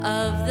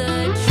of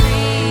the trees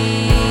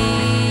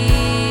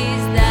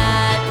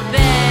that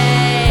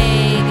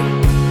beg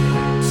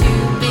to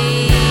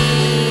be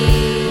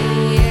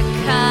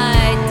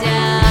cut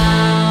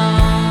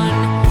down,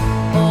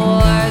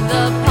 or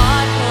the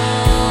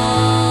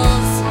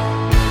potholes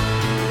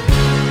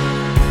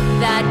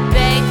that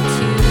beg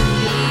to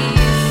be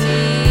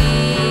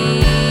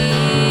seen.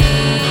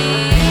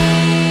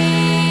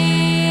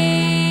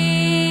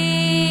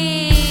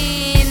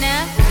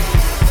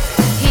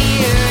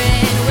 Here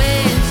in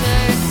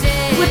Winter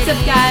City. What's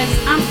up, guys?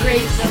 I'm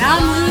Grace. And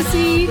I'm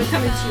Lucy. We're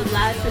coming to you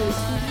live from the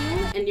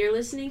studio, and you're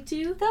listening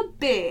to The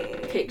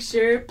Big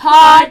Picture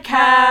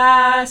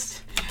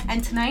Podcast.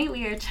 And tonight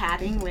we are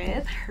chatting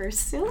with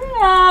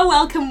Hersilia.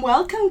 Welcome,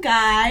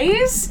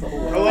 guys.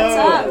 Hello. What's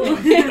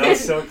up? That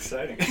was so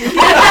exciting. I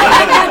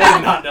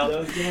did not know that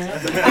was going to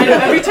happen. I know,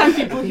 every time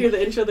people hear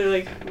the intro, they're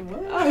like, "Whoa."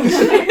 Well, I mean,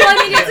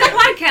 it's a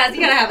podcast.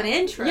 You gotta have an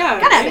intro. Yeah.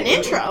 Gotta have an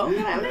intro.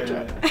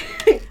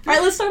 All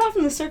right, let's start off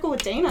in the circle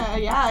with Dana.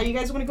 Yeah, you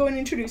guys want to go and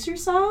introduce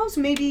yourselves?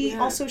 Maybe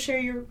also share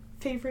your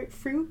favorite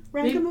fruit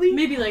randomly?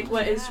 Maybe like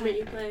what instrument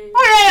you play. All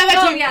right,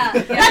 Oh, yeah.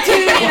 That too.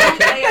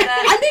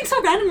 Yeah. I'm being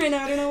so random right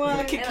now. I don't know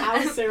why.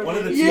 Cacao ceremony. One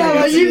of the two Yeah,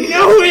 answers you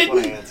know it.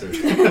 when I answered.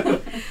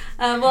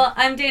 Well,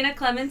 I'm Dana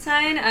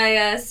Clementine.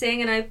 I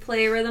sing and I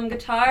play rhythm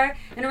guitar.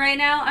 And right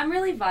now, I'm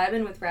really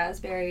vibing with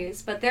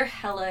raspberries, but they're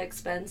hella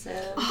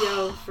expensive.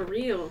 Yo, for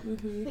real.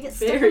 Mm-hmm. They get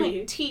stuck in my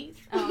Very. teeth.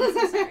 Oh, I'm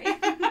so sorry.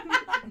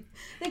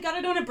 Thank God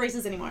I don't have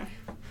braces anymore.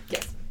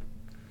 Yes.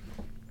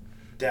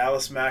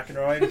 Dallas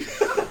McEnroy.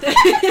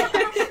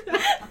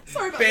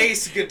 Sorry about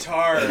Bass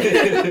guitar.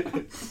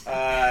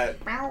 that.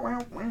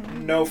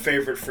 No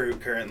favorite fruit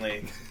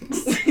currently.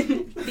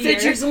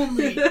 Pictures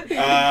only.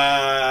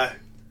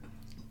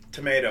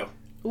 Tomato.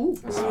 Ooh.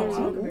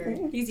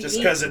 Easy Just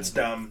meat. because it's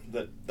dumb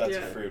that's a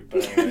Yeah. fruit.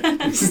 But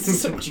anyway.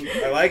 So true.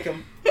 I like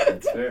them.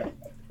 That's fair.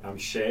 I'm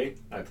Shea.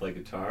 I play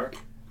guitar.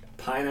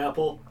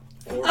 Pineapple,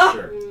 for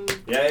sure.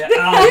 Yeah.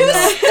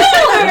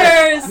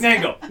 Steelers!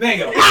 Mango.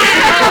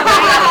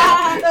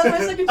 That was my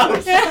second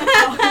choice.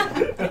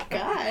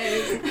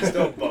 Guys.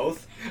 Still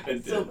both.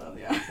 Still both,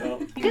 yeah. Well,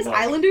 You guys well,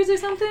 Islanders or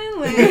something?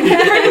 Like,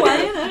 right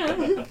away? I don't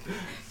know.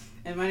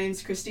 And my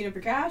name's Christina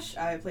Prakash.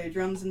 I play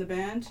drums in the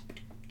band.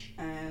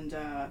 And,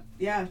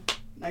 yeah,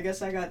 I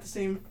guess I got the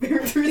same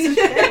favorite fruits as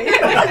Shea.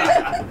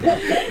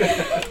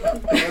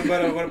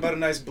 What about a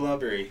nice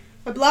blubbery?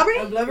 A blubbery?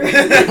 A blubber. A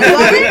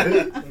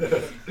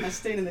blubbery? That's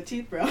staying in the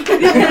teeth, bro.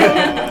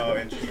 Oh,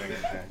 interesting.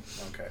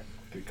 Okay.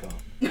 Good call.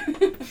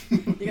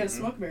 You got a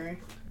smokeberry.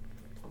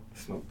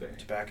 Smokeberry.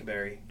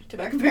 Tobaccoberry.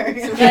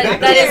 Tobaccoberry. So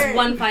that is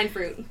one fine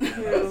fruit.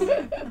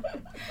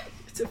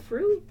 It's a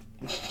fruit?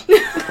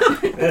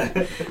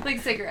 Like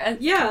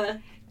cigarettes. Yeah.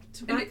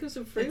 Tobacco's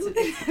a fruit?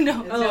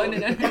 No. It's Oh, all- no.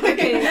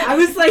 Okay, I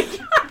was like,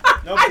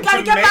 No, I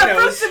gotta get my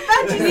tomatoes. fruits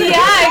and veggies.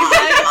 Yeah,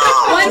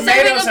 exactly. One serving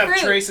Tomatoes of have fruit.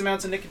 trace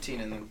amounts of nicotine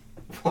in them.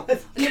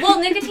 What? Well,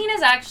 nicotine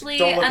is actually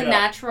Don't look a it up.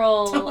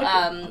 natural,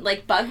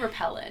 like, bug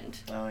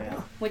repellent, Oh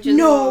yeah. which is...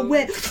 No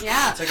way.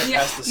 Yeah. It's like a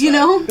Yeah. pesticide. You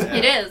know? Yeah.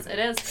 It is.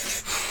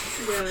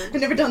 yeah.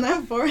 I've never done that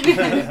before. I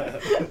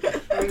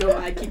don't know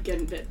why I keep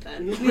getting bit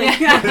then.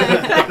 Yeah.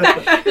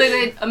 Like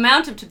the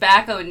amount of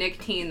tobacco and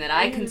nicotine that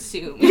I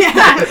consume. Yeah,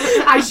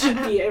 I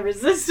should be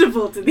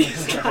irresistible to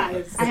these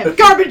guys. I have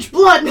garbage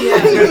blood.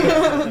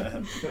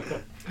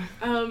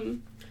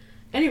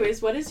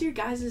 Anyways, what is your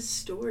guys'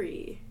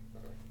 story?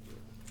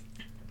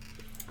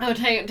 Oh,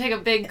 take a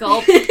big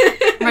gulp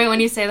right when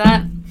you say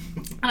that.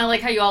 I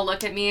like how you all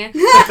look at me.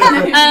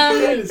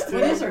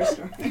 What is our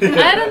story?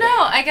 I don't know.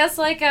 I guess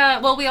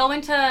well, we all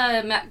went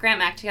to Grant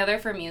Mac together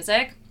for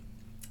music.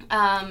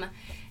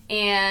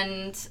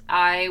 And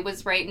I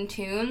was writing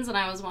tunes and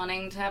I was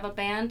wanting to have a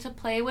band to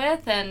play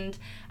with, and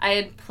I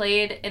had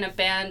played in a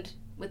band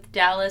with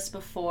Dallas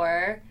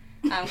before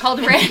called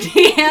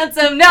Randy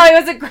Handsome. No, it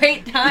was a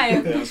great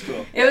time. That was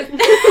cool. It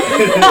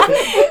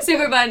was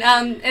super fun.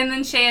 And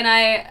then Shea and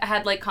I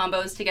had like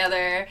combos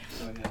together.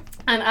 Oh, yeah.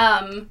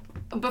 And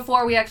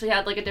before we actually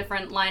had like a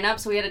different lineup,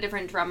 so we had a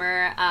different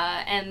drummer,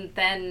 and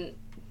then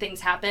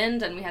things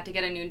happened and we had to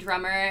get a new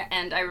drummer,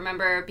 and I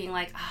remember being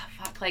like,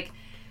 fuck, like,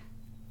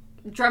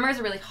 drummers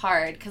are really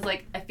hard, because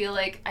like I feel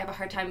like I have a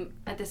hard time,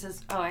 I know this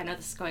is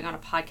going on a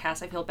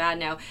podcast, I feel bad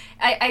now.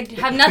 I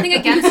have nothing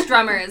against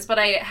drummers, but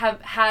I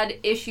have had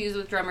issues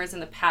with drummers in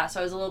the past, so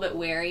I was a little bit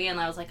wary, and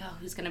I was like, oh,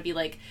 who's gonna be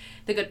like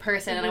the good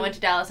person? And I went to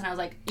Dallas and I was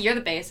like, you're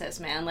the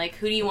bassist, man, like,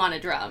 who do you want to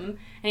drum?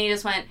 And he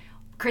just went,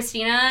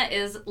 Christina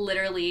is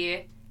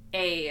literally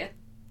a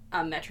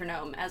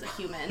metronome as a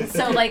human,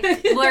 so like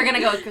we're gonna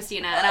go with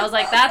Christina. And I was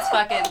like, that's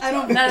fucking, I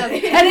don't and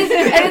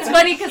it's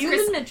funny because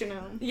Human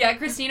metronome. yeah,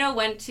 Christina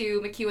went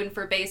to McEwen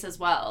for bass as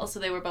well, so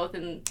they were both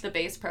in the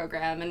bass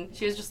program, and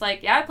she was just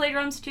like, yeah, I play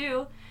drums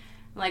too.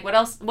 I'm like, what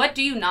else? What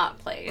do you not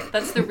play?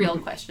 That's the real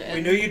question.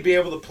 We knew you'd be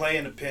able to play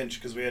in a pinch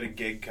because we had a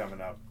gig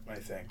coming up, I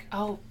think.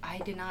 Oh, I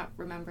did not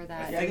remember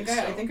that. Yeah, I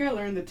so. think I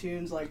learned the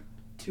tunes like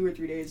 2 or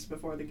 3 days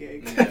before the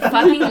gig.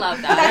 Fucking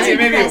love that. That's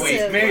Maybe a week.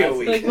 impressive. Maybe a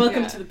week. Like,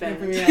 welcome Yeah. to the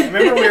band. Yeah. I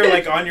remember we were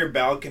like on your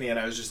balcony and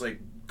I was just like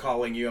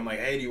calling you. I'm like,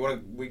 hey, do you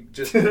want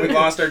to? We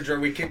lost our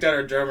drum. We kicked out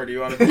our drummer. Do you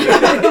want to do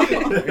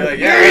it? You're like,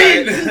 yeah,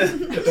 right.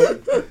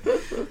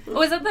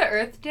 Was it the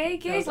Earth Day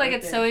gig? was Like Earth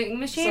at Day. Sewing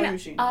Machine? Sewing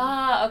Machine.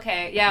 Ah,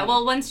 okay. Yeah,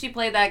 well, once she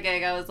played that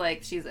gig, I was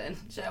like, she's in.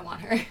 I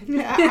want her.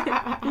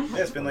 Yeah,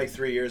 it's been like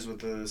 3 years with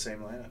the same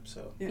lineup.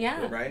 So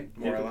Yeah. right,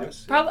 more or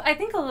less. Probably, I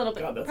think a little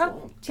bit. God, that's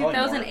Probably long.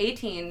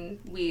 2018,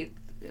 we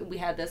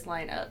had this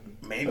lineup.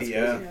 Maybe That's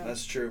yeah, crazy.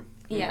 that's true.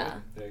 Yeah.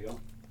 There you go.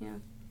 Yeah.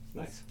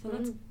 Nice. So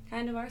that's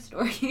kind of our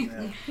story.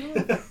 Yeah.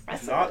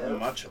 Not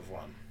much of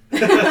one.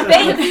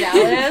 Thanks,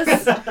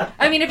 Dallas.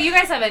 I mean, if you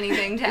guys have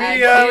anything to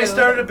add, We too.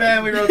 started a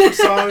band. We wrote some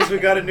songs. We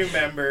got a new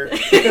member,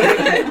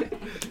 and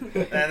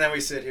then we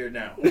sit here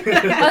now.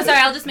 Oh, sorry.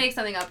 I'll just make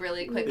something up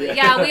really quickly.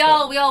 Yeah, we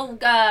all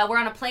were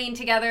on a plane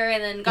together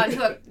and then got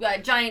into a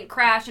giant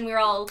crash, and we were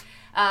all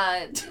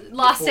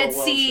lost at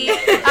sea.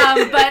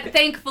 But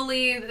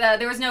thankfully,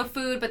 there was no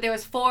food, but there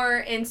was four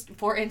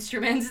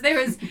instruments. There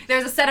was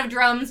a set of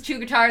drums, 2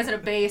 guitars, and a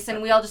bass,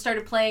 and we all just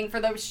started playing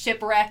for the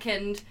shipwreck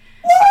and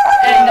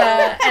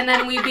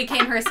then we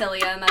became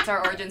Hersilia, and that's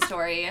our origin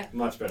story.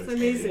 Much better. It's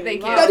amazing.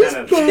 Thank you. Wow.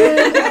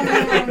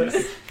 That is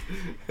good.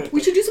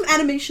 We should do some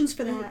animations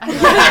for that.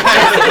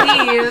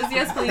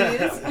 Yes,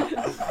 please.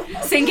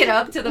 Sync it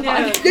up to the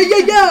Yeah.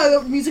 podcast. Yeah.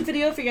 The music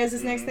video for you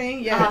guys' next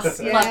thing. Yes.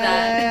 Love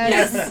that.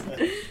 Yes.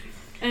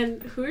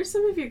 And who are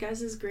some of your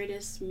guys'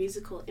 greatest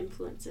musical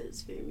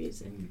influences for your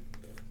music?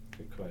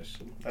 Good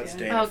question. That's Yeah.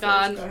 Dana Oh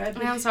God, Go ahead.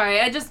 I'm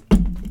sorry. I feel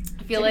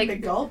Take a like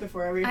big gulp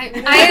before every.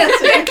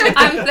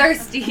 I'm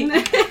thirsty.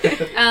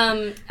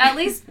 At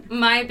least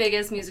my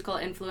biggest musical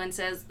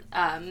influences,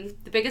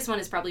 the biggest one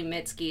is probably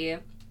Mitski,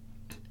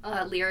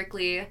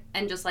 lyrically,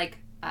 and just like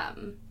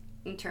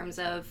in terms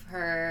of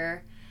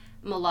her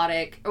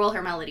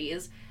her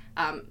melodies.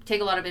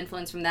 Take a lot of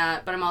influence from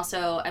that, but I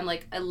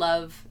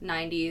love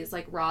 90s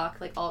like rock,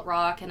 like alt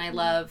rock, and I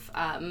love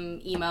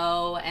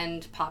emo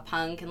and pop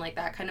punk and like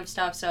that kind of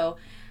stuff. So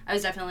I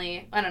was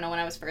definitely, I don't know, when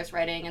I was first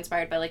writing,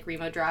 inspired by like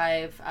Remo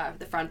Drive,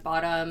 the Front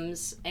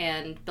Bottoms,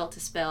 and Built to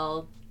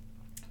Spill.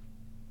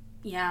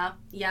 Yeah,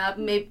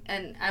 maybe,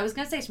 and I was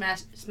gonna say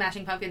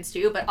Smashing Pumpkins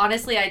too, but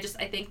honestly, I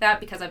think that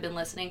because I've been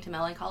listening to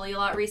Melancholy a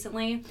lot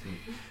recently,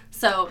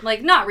 so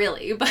like not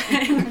really, but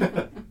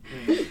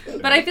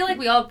but I feel like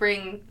we all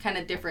bring kind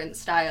of different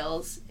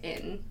styles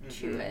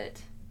into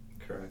it.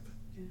 Correct.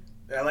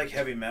 I like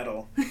heavy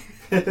metal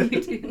You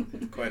do,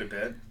 quite a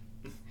bit.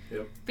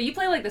 but you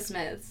play like the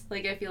Smiths.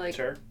 Like I feel like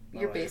Sure.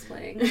 your I like bass it.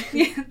 playing.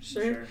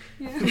 Sure.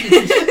 Yeah.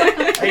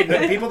 Hey,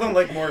 no, people don't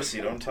like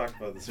Morrissey. Don't talk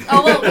about this.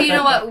 Oh well, you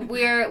know what?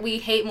 We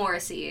hate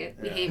Morrissey.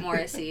 We hate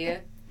Morrissey,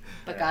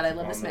 but God, I love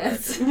the on the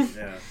Smiths.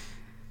 record.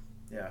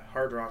 Yeah,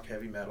 hard rock,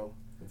 heavy metal.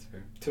 That's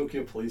fair.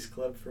 Tokyo Police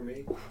Club for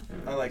me.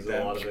 I like There's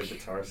that. a lot of the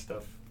guitar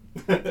stuff.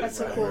 That's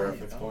so Right, cool.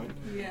 reference point.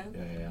 Yeah.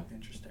 Yeah.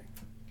 Interesting.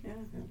 Yeah.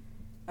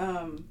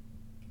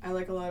 I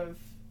like a lot of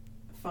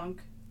funk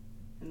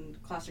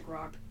and classic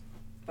rock,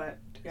 but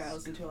yeah, I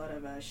listen to a lot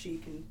of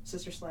Chic and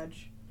Sister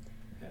Sledge,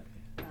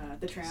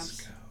 The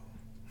Tramps,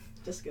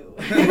 Disco.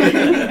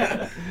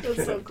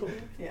 That's so cool.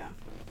 Yeah.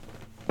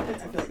 I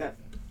feel like that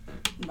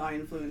my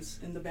influence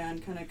in the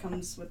band kind of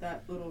comes with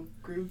that little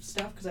groove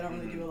stuff because I don't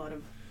really do a lot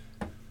of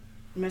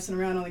messing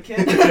around on the kit.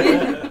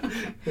 I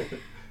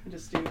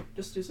just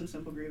do some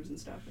simple grooves and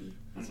stuff, and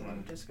that's a lot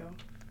of disco.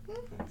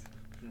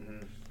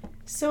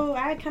 So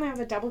I kind of have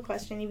a double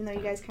question, even though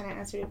you guys kind of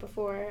answered it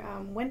before.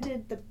 When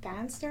did the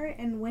band start,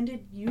 and when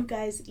did you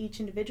guys each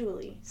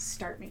individually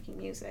start making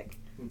music?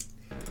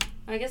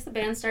 I guess the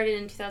band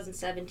started in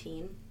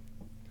 2017.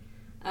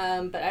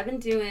 But I've been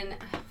doing.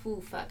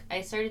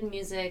 I started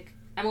music.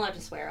 I'm allowed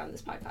to swear on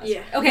this podcast.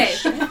 Yeah. Okay.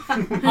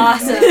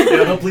 Awesome.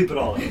 Yeah, don't bleep it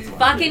all. It's fine.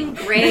 Fucking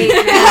great.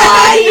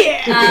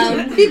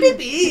 Yeah. Beep beep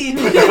beep.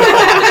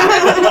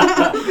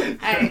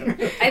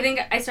 I think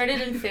I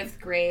started in 5th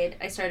grade.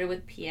 I started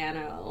with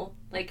piano,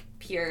 like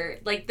pure,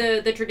 like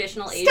the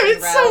traditional Asian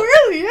Started route. so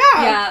early,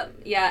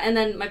 Yeah. And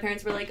then my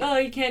parents were like, "Oh,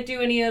 you can't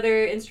do any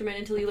other instrument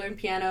until you learn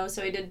piano."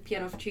 So I did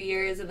piano for 2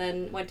 years, and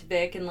then went to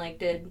Vic and like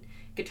did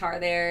guitar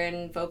there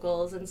and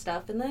vocals and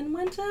stuff, and then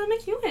went to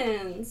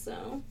McEwen.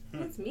 So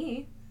that's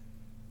me.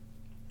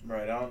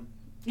 Right on.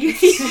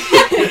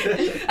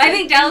 I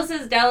think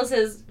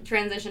Dallas's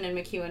transition in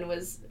McEwen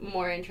was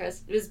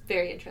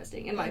very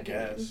interesting in my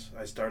opinion. Guess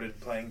I started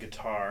playing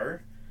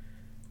guitar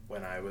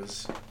when I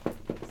was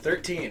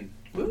 13.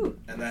 Ooh.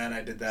 And then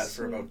I did that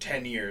for about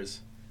 10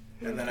 years.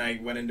 And then I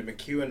went into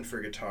McEwen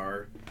for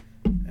guitar,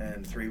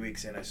 and 3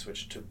 weeks in I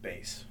switched to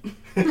bass.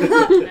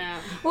 Yeah.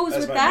 What was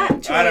That's with my that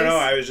main- choice? I don't know,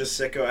 I was just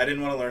sick of I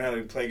didn't want to learn how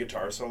to play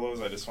guitar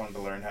solos. I just wanted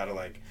to learn how to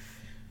like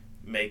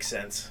make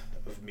sense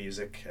of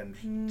music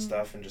and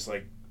stuff, and just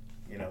like,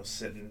 you know,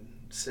 sitting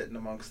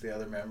amongst the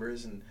other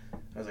members. And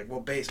I was like, well,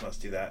 bass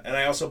must do that. And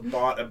I also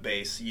bought a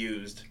bass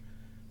used,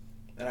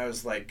 and I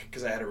was like,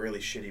 because I had a really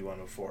shitty one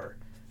before,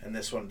 and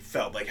this one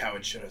felt like how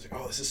it should. I was like,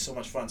 oh, this is so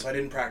much fun. So I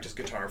didn't practice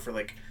guitar for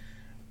like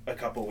a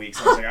couple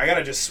weeks. I was like, I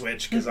gotta just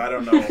switch because I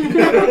don't know. I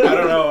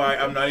don't know.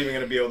 I'm not even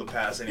gonna be able to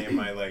pass any of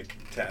my like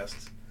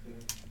tests.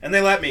 And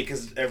they let me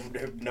because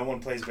no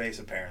one plays bass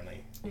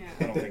apparently. I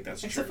don't think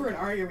that's Except true. for in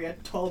our year, we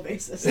had 12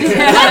 bassists.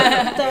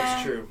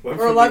 That's true. Went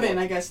Or from 11, being,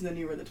 I guess, and then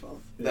you were the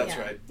 12th. That's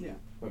Yeah. right.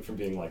 Went from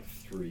being like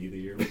 3 the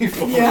year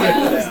before.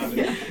 Yeah.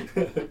 Yeah.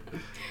 Yeah,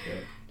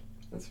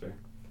 that's fair.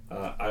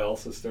 I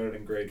also started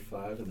in grade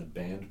 5 in the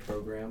band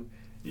program.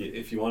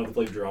 If you wanted to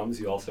play drums,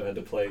 you also had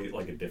to play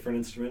like a different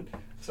instrument.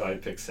 So I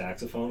picked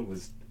saxophone.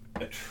 Was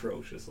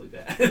atrociously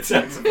bad at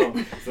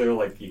saxophone. So they were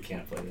like, you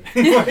can't play that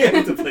anymore. You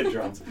have to play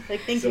drums.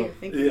 Like, thank So, you.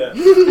 Thank you. Yeah.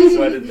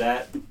 So I did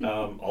that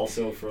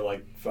also for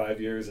like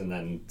 5 years, and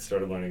then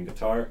started learning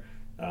guitar.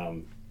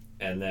 And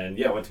then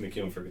went to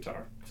McEwen for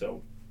guitar.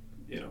 So,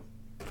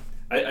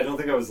 I don't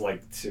think I was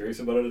like serious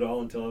about it at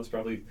all until I was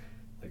probably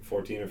like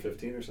 14 or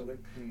 15 or something.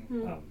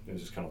 It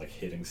was just kind of like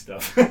hitting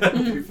stuff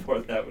before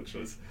that, which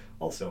was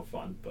also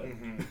fun, but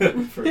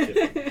for a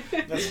kid.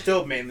 That's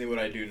still mainly what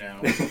I do now.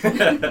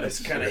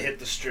 Just kind of hit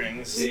the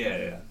strings.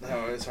 Yeah.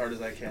 As hard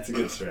as I can. It's a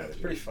good strategy. It's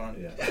pretty fun.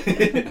 Yeah.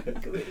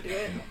 Good way to do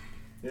it.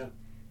 Yeah.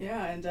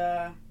 Yeah, and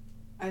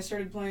I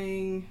started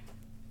playing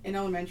in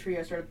elementary.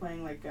 I started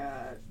playing like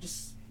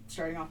just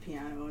starting off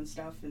piano and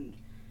stuff, and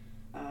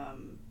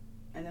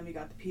then we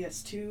got the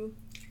PS2,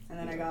 and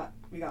then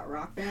we got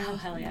Rock Band. Oh,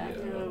 hell yeah.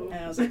 And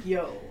I was like,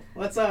 yo,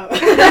 what's up?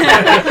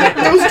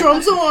 Those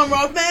drums are on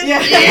Rock Band?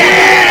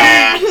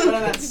 Yeah! Went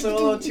on that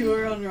solo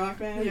tour on Rock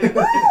Band.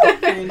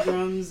 Playing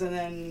drums, and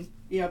then,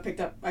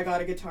 I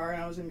got a guitar,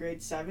 and I was in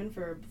grade 7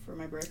 for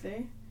my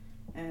birthday.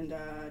 And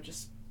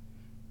just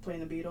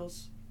playing the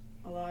Beatles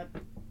a lot.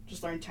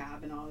 Just learned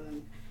tab and all, and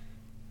then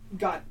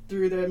got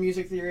through the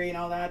music theory and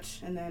all that.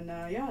 And then,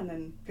 and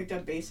then picked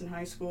up bass in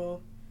high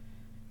school.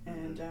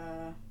 And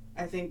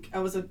I think it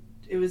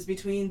was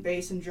between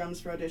bass and drums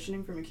for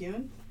auditioning for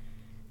McEwen,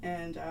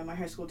 and my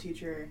high school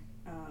teacher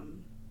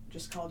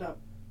just called up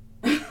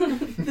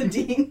the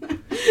dean.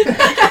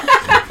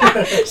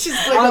 She's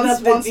like on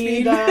this one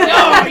speed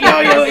dial.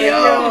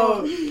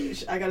 Yo!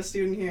 I got a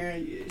student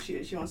here.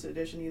 She wants to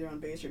audition either on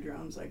bass or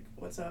drums. Like,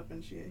 what's up?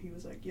 And he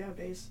was like, yeah,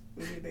 bass.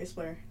 We need a bass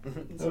player.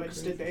 And so I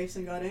just did bass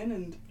and got in,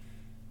 and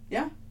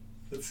yeah.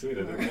 That's sweet.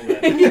 I didn't know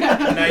that.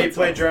 And now you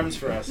play drums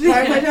for us.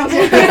 I play drums.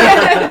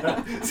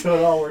 So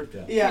it all worked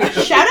out. Yeah.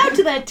 Shout out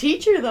to that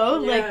teacher though.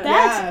 Yeah. Like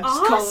that's Yeah,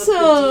 just call up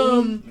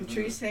awesome.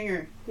 Patrice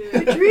Hanger.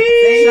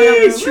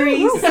 Patrice. Shout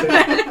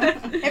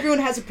out Patrice. Everyone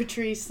has a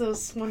Patrice.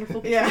 Those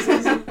wonderful Yeah.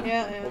 Patrices.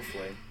 Yeah.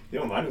 Hopefully.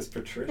 Mine was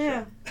Patricia.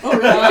 Yeah. Oh,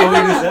 really? How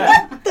weird is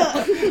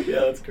that? Yeah,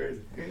 that's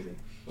crazy. Crazy.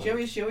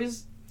 She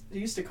always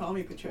used to call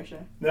me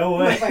Patricia. No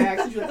Like, way. by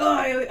accident, she was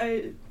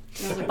like,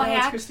 and I was like, By no,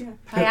 it's ac- Christina.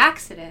 By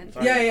accident.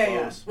 Yeah.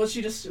 Close. Well,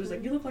 she was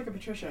like, you look like a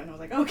Patricia, and I was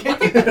like, okay.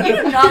 You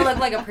do not look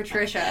like a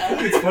Patricia.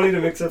 It's funny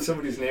to mix up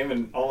somebody's name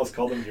and almost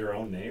call them your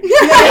own name. Shane.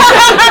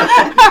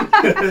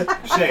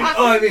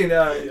 Oh, I mean,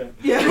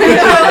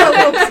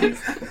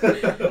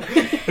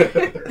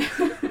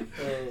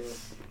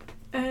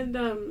 And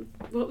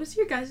what was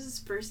your guys'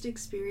 first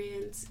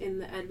experience in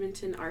the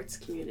Edmonton arts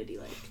community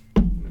like?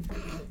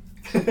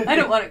 I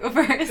don't want to go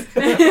first.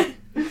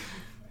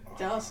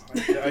 Dallas.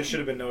 I should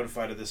have been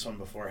notified of this one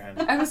beforehand.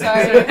 I'm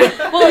sorry.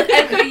 Well,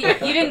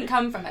 you didn't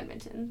come from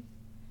Edmonton.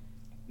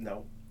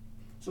 No.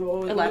 So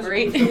what was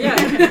Elaborate. Yeah.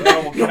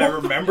 Oh, can I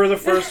remember the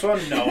first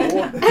one? No.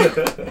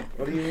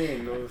 What do you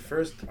mean? The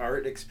first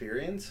art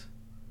experience?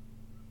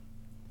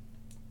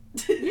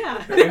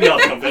 Yeah. Maybe I'll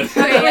jump in.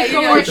 Okay, Like you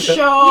a know.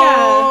 show.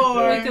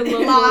 Yeah, like a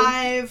little-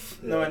 live.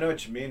 No, I know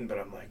what you mean, but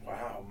I'm like,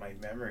 wow, my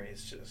memory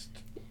is just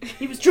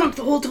He was drunk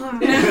the whole time.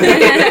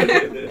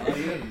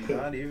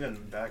 not even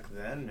back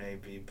then,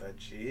 maybe. But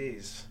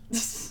jeez,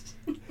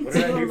 what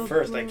did I do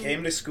first? I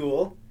came to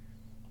school.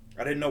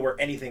 I didn't know where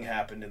anything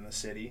happened in the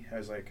city. I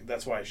was like,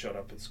 that's why I showed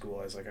up at school.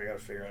 I was like, I got to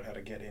figure out how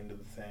to get into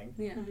the thing.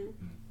 Yeah.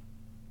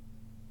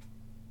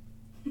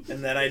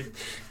 And then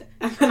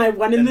I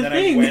went in the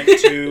thing. I went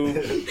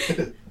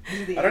to.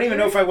 I don't even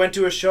know if I went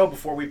to a show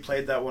before we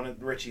played that one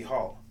at Ritchie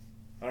Hall.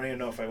 I don't even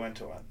know if I went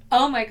to one.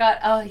 Oh my god.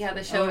 Oh yeah,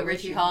 the show at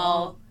Ritchie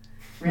Hall.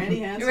 Randy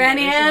Hansen.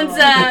 Randy So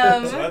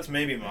Hansen. that's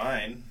maybe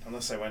mine,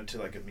 unless I went to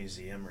like a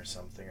museum or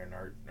something or an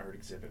art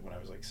exhibit when I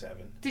was like 7.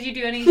 Did you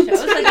do any shows?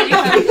 Like, did you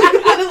come?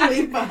 I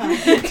leave behind.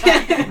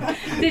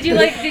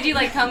 Did you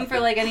come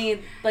for like any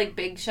like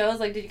big shows?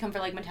 Like, did you come for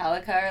like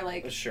Metallica or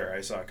like? Sure,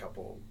 I saw a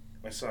couple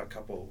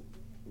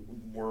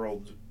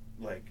world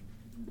like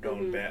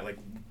known band, like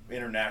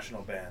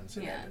international bands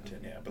in Edmonton.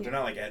 Yeah, but they're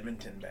not like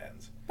Edmonton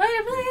bands. But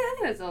I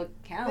think that still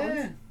counts.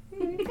 Yeah.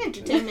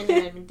 Entertainment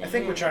in Edmonton. I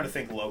think we're trying to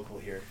think local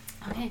here,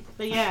 Okay.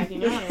 But yeah, you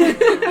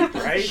know.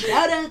 right?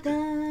 Shout out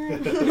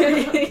them.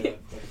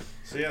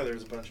 So yeah, there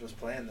was a bunch of us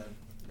playing then.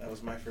 That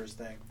was my first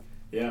thing.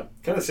 Yeah,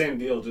 kind of same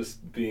deal,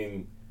 just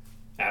being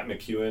at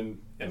McEwen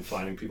and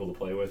finding people to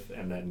play with,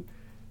 and then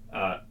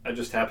I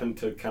just happened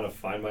to kind of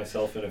find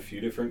myself in a few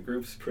different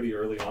groups pretty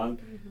early on,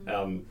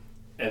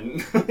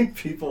 and like,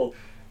 people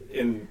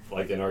in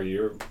our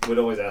year would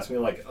always ask me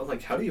like, oh,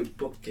 like how do you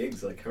book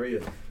gigs? Like how are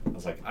you? I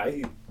was like,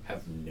 I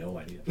have no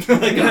idea.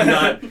 Like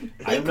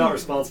I'm not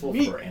responsible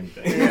for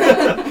anything.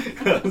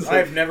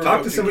 I've never talk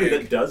to booked a somebody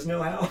gig. that does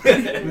know how,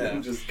 and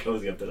then just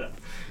cozy up to them.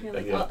 Yeah,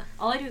 like, Yeah.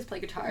 all I do is play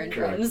guitar and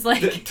Correct. drums.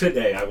 Like,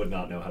 Today, I would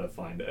not know how to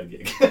find a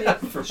gig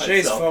for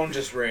Shay's myself. phone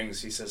just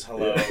rings. He says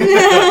hello.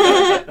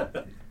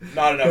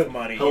 Not enough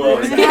money. Hello.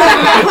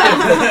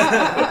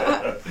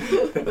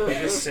 He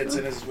just sits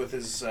with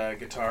his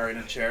guitar in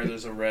a chair.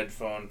 There's a red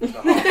phone. The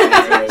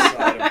hot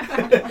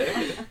beside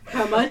him.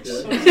 How much?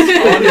 On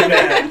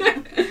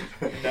demand.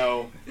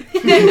 No.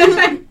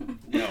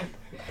 No.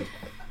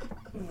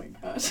 Oh my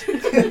gosh.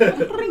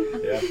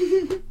 Yeah.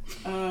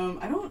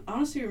 I don't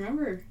honestly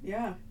remember.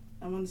 Yeah,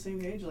 I'm on the same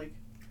page. Like,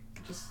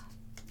 just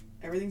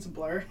everything's a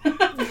blur.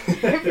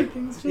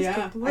 Everything's just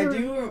Yeah, a blur. I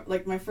do.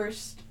 Like my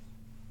first,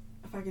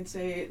 if I can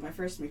say, my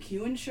first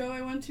McEwen show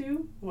I went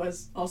to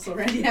was also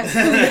Randy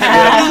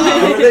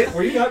Hampton.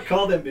 Were you not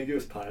called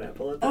Ambiguous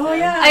Pineapple at the Oh time?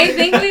 yeah. I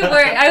think we were.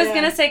 I was Yeah.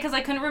 gonna say because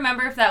I couldn't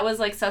remember if that was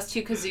like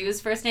Sus2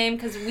 Kazoo's first name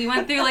because we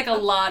went through like a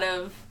lot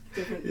of.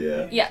 Different Yeah.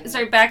 names, Yeah,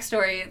 sorry,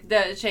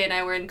 backstory. Shay and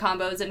I were in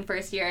combos in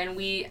first year, and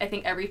I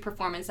think every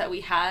performance that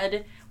we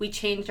had, we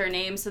changed our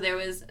names. So there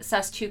was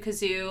Sus2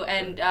 Kazoo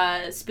and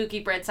Spooky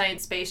Bread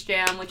Science Space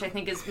Jam, which I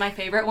think is my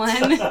favorite one,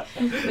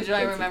 which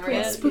I remember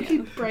it. Spooky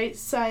Yeah. Bright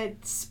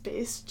Side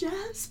Space Jam?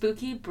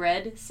 Spooky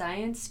Bread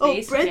Science Oh,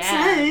 Space Bread Jam.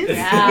 Science.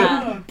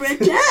 Yeah.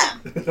 Bread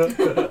Jam!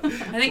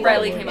 I think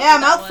Riley came up Yeah,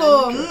 with that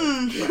mouthful. one.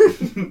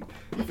 Mm.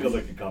 It feels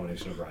like a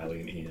combination of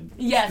Riley and Ian.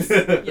 Yes.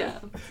 Yeah.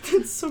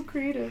 It's so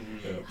creative.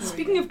 Yeah.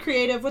 Speaking of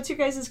creative, what's your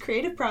guys'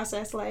 creative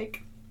process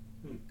like?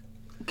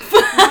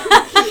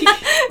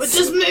 But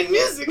just make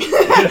music.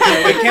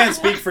 I can't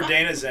speak for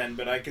Dana's end,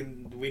 but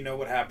we know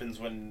what happens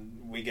when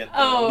we get the,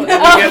 Oh, when we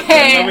get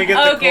okay, when we get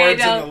the okay, chords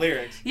no. and the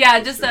lyrics. Yeah,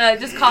 just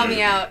call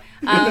me out.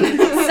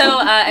 So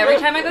every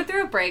time I go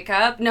through a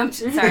breakup, no, I'm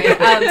sorry.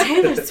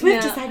 Taylor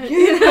Swift is that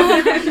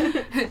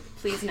good?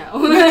 Please no.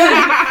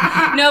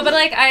 No, but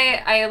like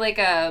I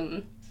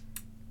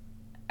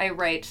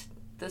write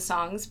the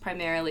songs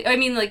primarily. I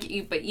mean, like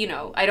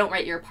I don't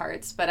write your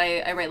parts, but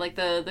I write like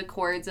the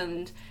chords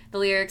and the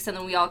lyrics, and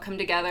then we all come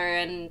together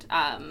and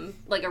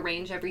like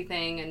arrange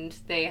everything, and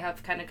they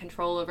have kind of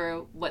control over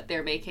what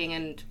they're making,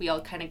 and we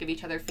all kind of give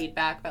each other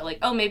feedback about like,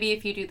 oh, maybe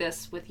if you do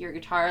this with your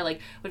guitar, like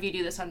what if you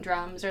do this on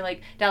drums, or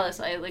like Dallas,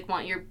 I like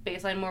want your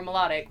bass line more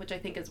melodic, which I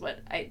think is what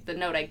the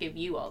note I give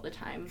you all the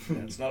time. Yeah,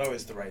 it's not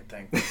always the right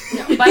thing.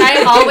 No, but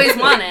I always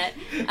want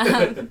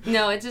it.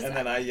 No, it's just And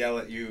then I yell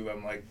at you.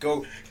 I'm like,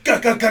 go, ga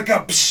ga ga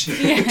ga, psh,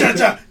 Yeah. da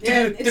da,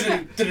 Yeah,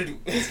 da-da-do.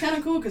 It's kind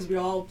of cool because we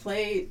all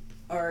play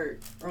our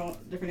own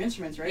different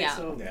instruments, right? Yeah.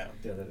 So Yeah.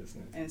 Yeah, that is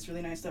nice. and it's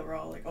really nice that we're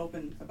all like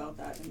open about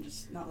that and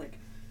just not like,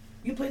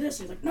 you play this.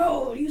 And he's like,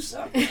 no, you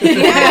suck.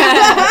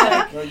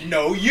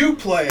 No, you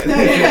play it.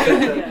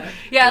 Yeah.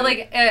 Yeah,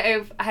 like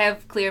I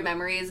have clear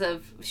memories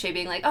of Shea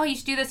being like, "Oh, you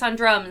should do this on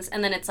drums,"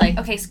 and then it's like,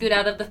 "Okay, scoot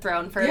out of the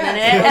throne for a Yeah.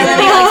 minute," and then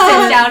he like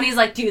sits down, and he's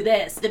like, "Do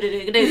this."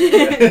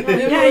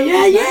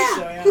 Yeah,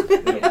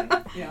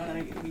 yeah. Yeah,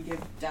 and then we give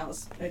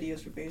Dallas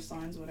ideas for bass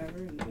lines, whatever.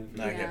 And And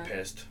I Yeah. get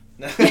pissed.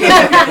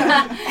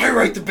 I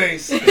write the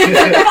bass.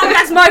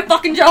 That's my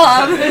fucking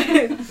job.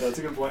 That's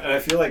a good point. And I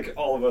feel like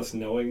all of us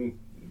knowing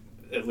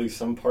at least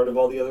some part of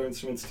all the other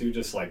instruments too,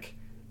 just like,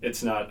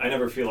 it's not, I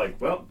never feel like,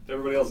 well,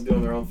 everybody else is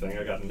doing their own thing.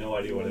 I got no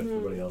idea what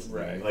everybody else is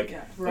doing. Right. Like,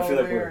 yeah, we're I all feel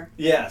like aware.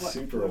 we're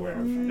super aware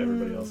of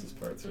everybody else's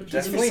parts. Which is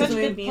Definitely. Such we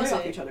good play off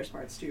music. each other's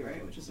parts too,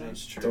 right? Which is That's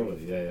nice. true.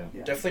 totally, yeah.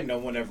 Yeah. Definitely no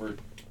one ever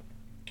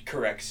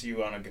corrects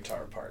you on a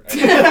guitar part.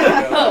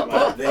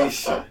 They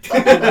should.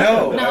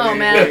 No, No,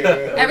 man.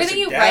 Everything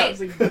you write-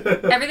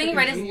 Everything Everything you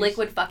write is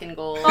liquid fucking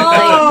gold.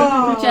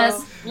 Oh. Like,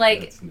 just like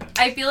That's nice.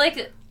 I feel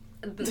like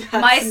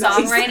my nice.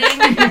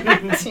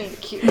 songwriting.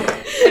 Thank you.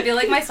 I feel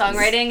like my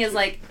songwriting is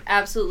like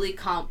absolutely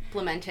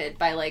complemented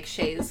by like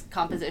Shay's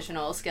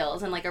compositional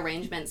skills and like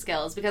arrangement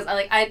skills, because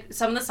I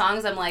some of the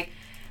songs I'm like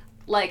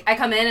I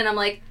come in and I'm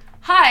like,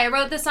 hi, I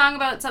wrote this song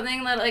about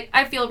something that like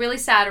I feel really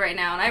sad right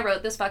now, and I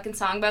wrote this fucking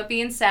song about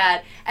being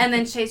sad, and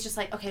then Shay's just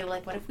like, okay, well,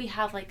 like what if we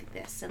have like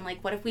this, and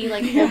like what if we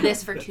like hold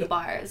this for 2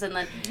 bars, and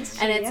then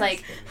and it's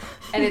like,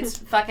 and it's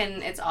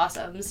fucking, it's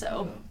awesome.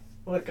 So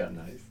Well, that got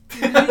nice.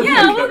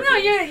 yeah, well, no,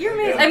 you're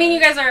amazing. I mean, you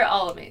guys are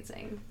all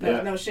amazing.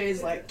 Yeah. No,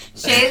 Shay's like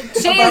Shay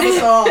above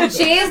us all. is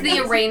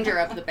the arranger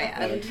of the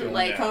band. Yeah.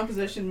 Like,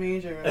 composition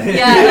major.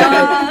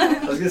 yeah.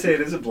 I was gonna say,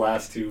 it is a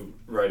blast too,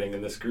 writing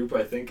in this group,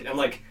 I think. And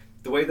like,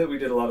 the way that we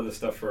did a lot of the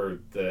stuff for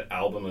the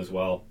album as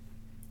well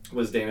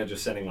was Dana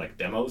just sending like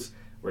demos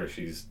where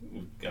she's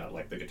got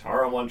like the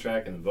guitar on one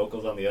track and the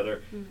vocals on the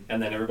other,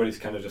 and then everybody's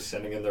kind of just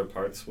sending in their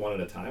parts one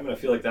at a time. And I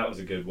feel like that was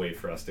a good way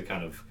for us to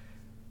kind of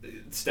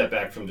step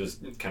back from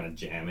just kind of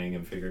jamming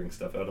and figuring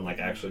stuff out and like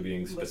actually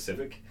being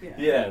specific.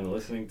 Yeah. And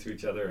listening to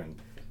each other and,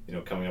 you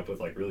know, coming up with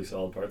like really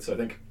solid parts. So I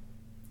think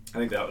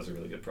that was a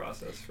really good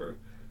process for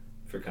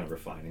kind of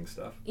refining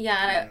stuff.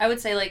 Yeah, and I would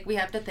say like we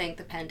have to thank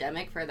the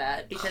pandemic for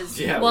that, because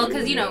Yeah,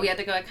 because you know yeah. we had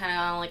to go kind of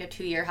on like a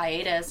 2-year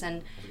hiatus,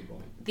 and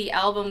the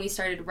album we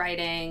started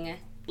writing,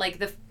 like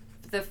the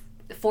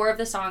 4 of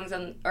the songs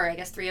on, or I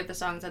guess 3 of the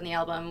songs on the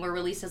album were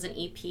released as an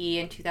EP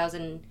in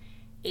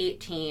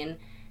 2018.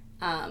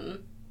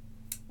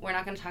 we're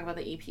not going to talk about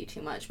the EP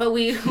too much, but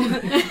we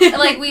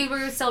like we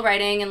were still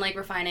writing and like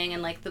refining,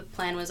 and like the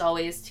plan was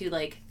always to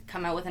like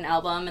come out with an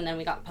album, and then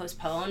we got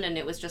postponed, and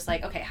it was just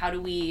like, okay, how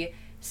do we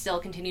still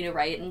continue to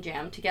write and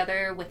jam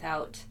together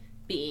without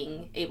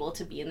being able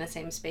to be in the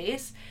same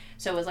space?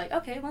 So it was like,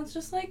 okay, let's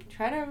just like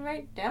try to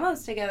write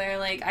demos together.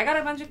 Like, I got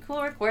a bunch of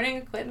cool recording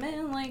equipment,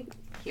 and like,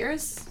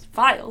 here's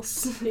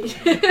files.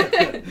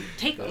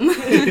 Take them.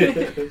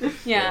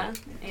 Yeah.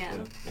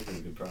 It was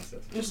a good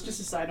process. Just a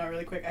side note,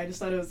 really quick. I just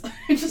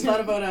thought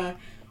about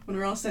when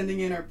we're all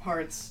sending in our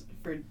parts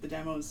for the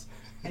demos,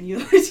 and you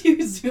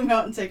zoom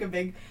out and take a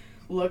big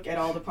look at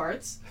all the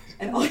parts,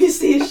 and all you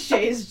see is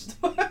Shea's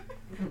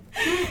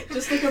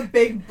just like a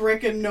big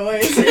brick of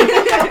noise.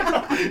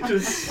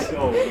 Just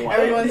so loud.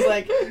 Everyone's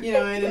like, in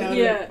and out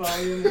of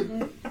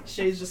volume.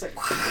 Shea's just like,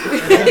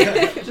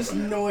 just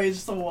noise,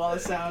 just a wall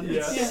of sound.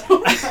 Yeah. It's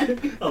so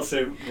I'll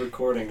say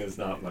recording is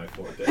not my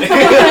forte.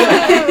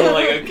 We're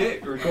like, okay,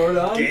 record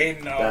on.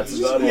 Gain knowledge. That's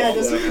about it. yeah,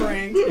 just a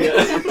prank.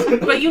 Yeah.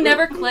 But you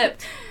never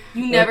clipped.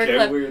 You never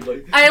clipped.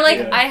 Weirdly.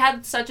 I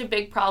had such a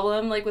big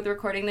problem like with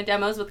recording the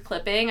demos with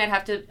clipping. I'd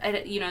have to,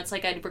 it's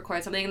like I'd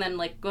record something and then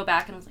like go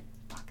back and I was like,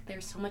 fuck,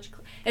 there's so much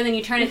and then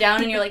you turn it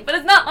down and you're like, but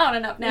it's not loud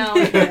enough now.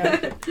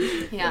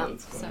 Yeah.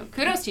 So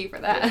kudos to you for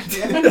that.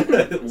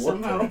 Yeah.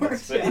 Somehow it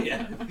works.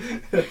 Yeah.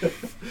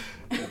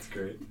 That's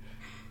great.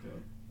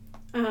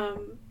 Yeah.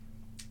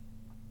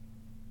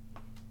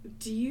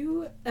 Do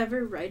you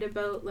ever write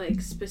about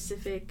like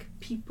specific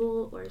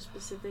people or a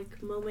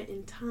specific moment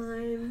in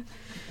time?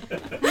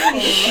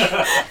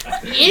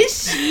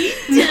 Is she?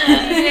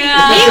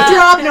 Yeah. Name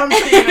drop. No, I'm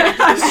kidding.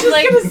 I was just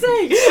Like- gonna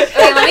say.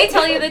 Okay, let me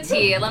tell you the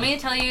tea. Let me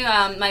tell you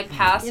my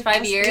past Yeah, 5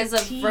 just years the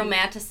of tea.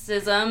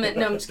 romanticism. No,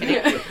 I'm just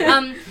kidding. Just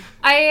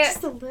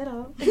a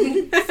little.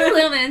 Just a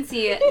little bit of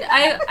tea.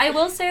 I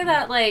will say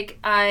that like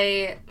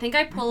I think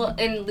I pull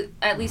in,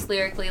 at least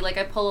lyrically, like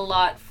I pull a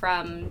lot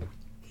from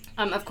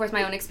of course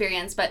my own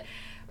experience, but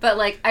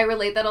like I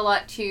relate that a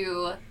lot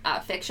to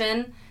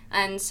fiction,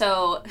 and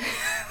so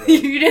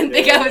you didn't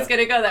think I was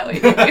gonna go that way,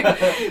 did you?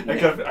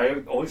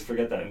 I always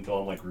forget that until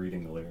I'm like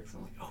reading the lyrics.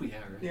 I'm like, oh yeah,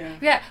 right. Yeah.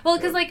 Yeah, well,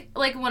 because like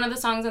one of the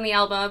songs on the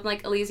album,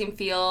 like Elysium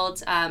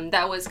Fields,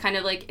 that was kind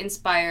of like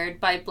inspired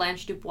by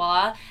Blanche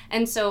Dubois,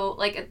 and so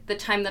like at the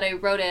time that I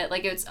wrote it,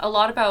 like it's a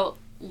lot about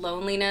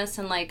loneliness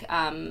and like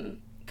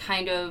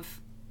kind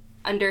of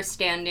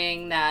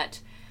understanding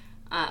that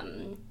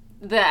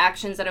the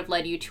actions that have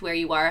led you to where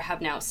you are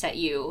have now set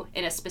you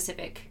in a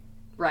specific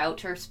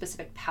route or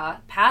specific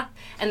path,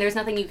 and there's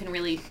nothing you can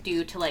really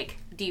do to like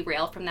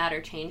derail from that or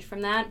change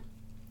from that.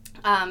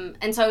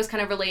 And so I was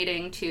kind of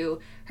relating to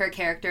her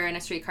character in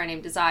A Streetcar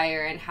Named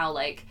Desire and how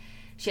like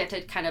she had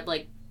to kind of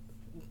like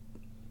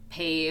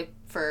pay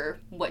for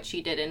what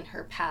she did in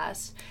her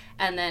past.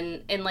 And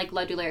then in like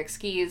Love Du Lyric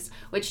Skis,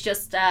 which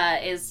just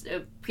is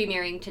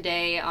premiering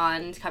today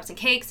on Cups and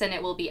Cakes, and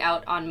it will be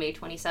out on May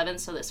 27th,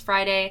 so this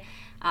Friday,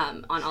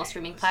 on all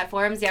streaming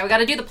platforms. Yeah, we got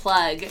to do the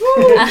plug.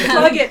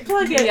 Plug it.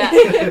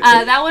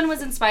 Yeah. That one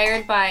was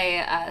inspired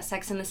by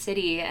Sex and the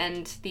City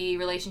and the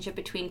relationship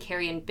between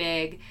Carrie and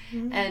Big.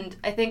 And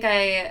I think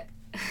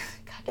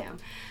goddamn.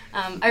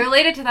 I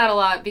related to that a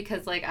lot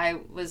because like I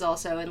was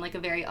also in like a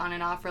very on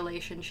and off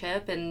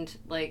relationship, and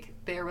like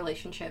their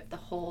relationship, the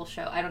whole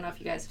show, I don't know if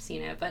you guys have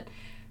seen it, but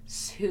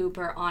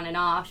super on and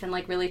off and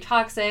like really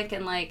toxic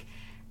and like,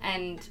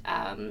 and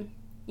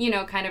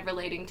kind of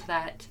relating to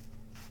that,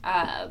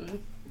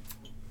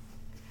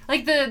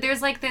 like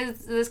there's like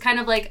this kind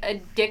of like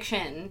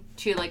addiction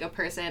to like a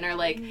person, or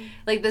like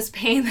this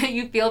pain that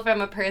you feel from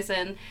a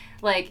person,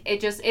 like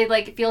it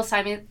like feels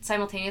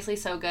simultaneously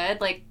so good.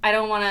 Like I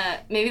don't want to,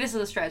 maybe this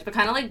is a stretch, but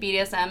kind of like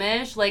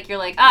BDSM-ish, like you're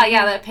like,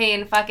 yeah, that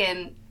pain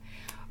fucking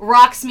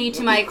rocks me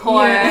to my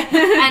core.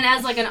 And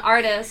as like an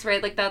artist,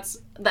 right, like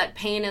that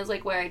pain is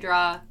like where I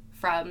draw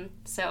from.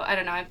 So I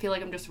don't know, I feel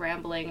like I'm just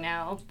rambling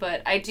now,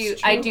 but I do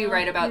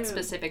write about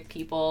specific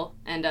people,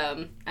 and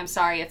I'm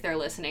sorry if they're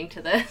listening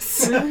to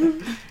this. No,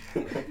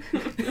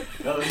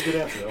 that's a good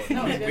answer.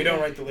 No, We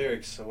don't write the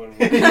lyrics, so what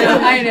do we No,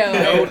 I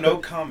know. No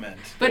comment.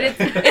 But it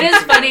is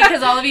funny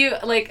because all of you,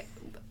 like,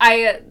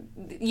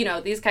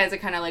 these guys are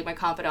kind of like my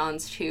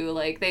confidants too.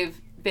 Like, they've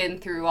been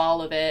through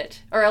all of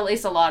it, or at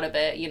least a lot of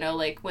it,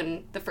 like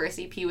when the first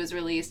EP was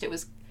released, it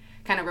was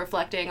kind of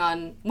reflecting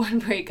on one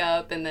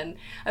breakup, and then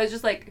I was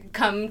just like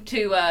come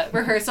to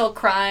rehearsal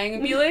crying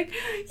and be like,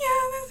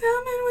 yeah, this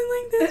happened with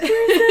like this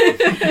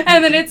person.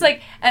 And then it's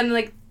like, and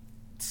like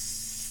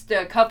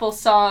a couple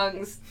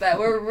songs that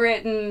were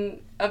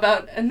written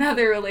about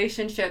another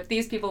relationship,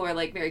 these people were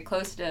like very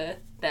close to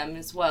them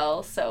as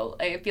well, so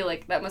I feel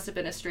like that must have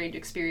been a strange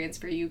experience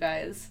for you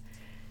guys.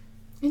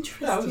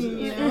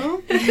 Interesting, Yeah,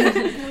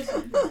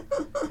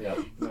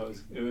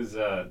 it was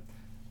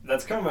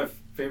that's kind of my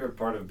favorite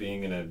part of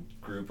being in a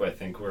group, I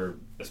think, where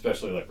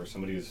especially like where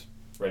somebody's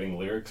writing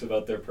lyrics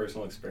about their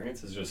personal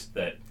experience, is just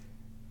that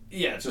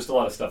it's just a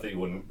lot of stuff that you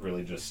wouldn't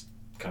really just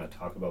kind of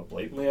talk about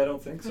blatantly, I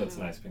don't think. So it's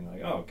nice being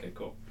like, oh, okay,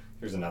 cool,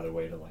 here's another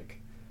way to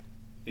like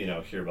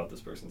hear about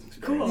this person's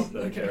experience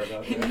that I care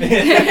about.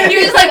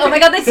 You're just like, oh my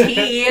god, the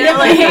tea. Yeah,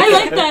 I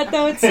like that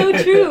though. It's so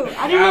true.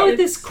 I don't know what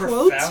this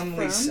quote's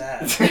profoundly from.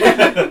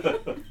 sad.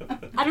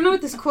 I don't know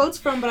what this quote's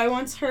from, but I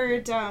once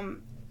heard,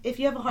 if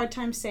you have a hard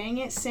time saying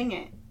it, sing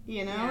it.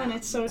 And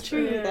it's so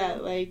true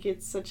that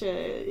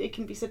it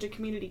can be such a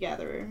community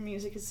gatherer.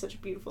 Music is such a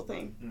beautiful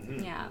thing.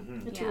 Mm-hmm. Yeah.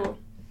 Mm-hmm. A tool.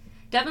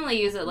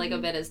 Definitely use it like a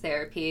bit as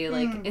therapy,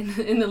 like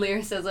in the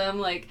lyricism.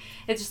 Like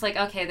it's just like,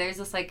 okay, there's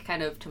this like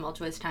kind of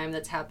tumultuous time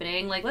that's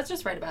happening. Like let's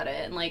just write about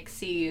it and like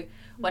see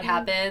what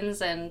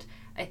happens. And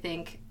I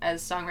think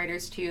as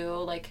songwriters too,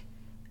 like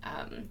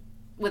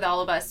with all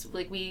of us,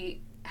 like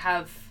we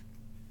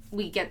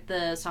get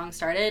the song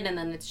started and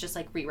then it's just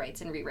like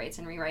rewrites and rewrites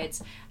and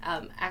rewrites.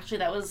 Actually,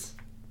 that was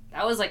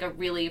like a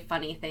really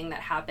funny thing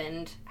that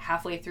happened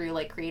halfway through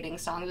like creating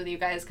songs with you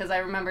guys, because I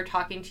remember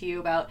talking to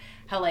you about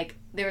how like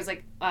there was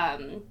like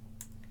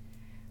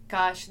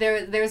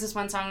there was this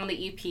one song on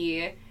the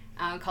EP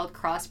called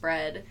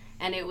Crossbred,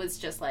 and it was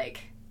just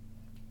like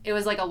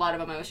a lot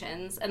of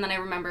emotions. And then I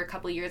remember a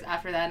couple years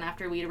after that, and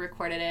after we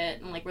recorded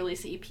it and like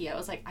released the EP, I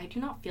was like, I do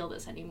not feel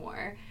this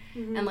anymore.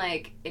 And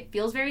like it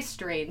feels very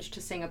strange to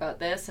sing about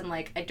this, and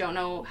like I don't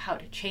know how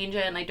to change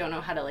it, and I don't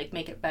know how to like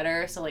make it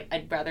better, so like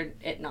I'd rather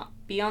it not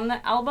be on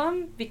the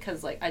album,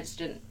 because like I just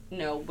didn't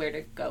know where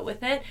to go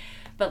with it.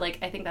 But like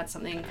I think that's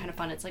something kind of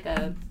fun. It's like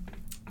a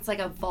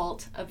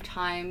vault of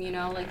time,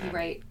 like you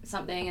write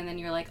something and then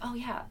you're like, oh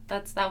yeah,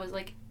 that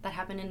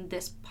happened in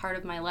this part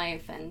of my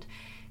life, and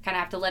kind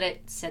of have to let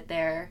it sit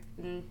there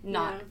and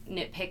not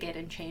nitpick it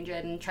and change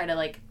it and try to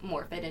like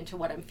morph it into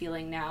what I'm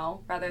feeling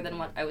now rather than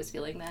what I was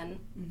feeling then.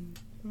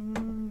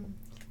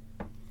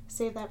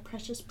 Save that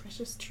precious,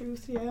 precious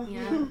truth, yeah.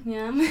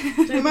 Yeah.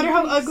 No matter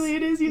how ugly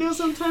it is,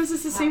 sometimes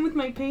it's the same with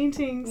my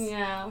paintings.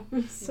 Yeah.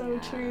 So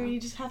true. You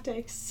just have to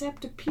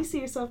accept a piece of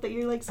yourself that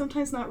you're like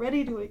sometimes not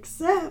ready to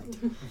accept.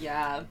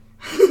 Yeah.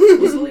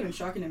 It's still even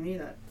shocking to me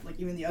that like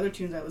even the other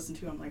tunes I listen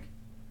to, I'm like,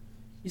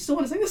 you still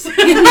want to sing this? Okay,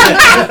 wait,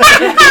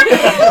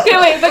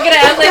 but can I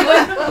ask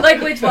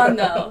like which one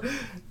though?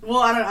 Well,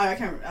 I don't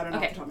know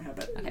off the top of my head,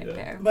 but okay,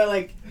 fair. But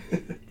like,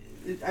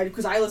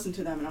 because I listen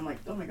to them and I'm like,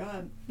 oh my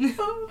god.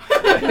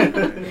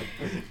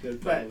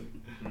 but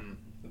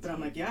I'm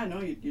like, yeah,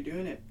 no, you're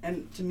doing it.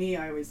 And to me,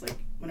 I always like,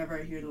 whenever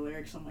I hear the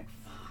lyrics, I'm like,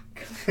 fuck.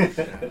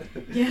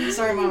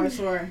 Sorry, Mom, I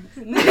swore.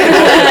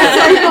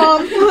 Sorry,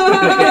 Mom.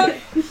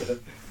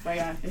 But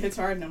yeah, it hits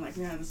hard, and I'm like,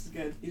 man, this is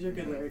good. These are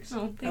good lyrics.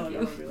 Oh, thank you.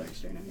 I love your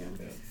lyrics right now.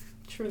 Yeah.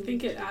 True. I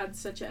think it adds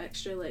such an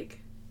extra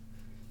like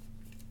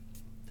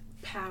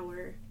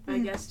power, I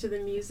guess, to the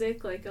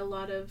music. Like a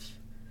lot of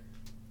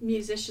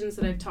musicians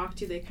that I've talked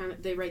to,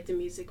 they write the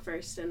music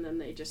first, and then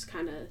they just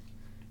kind of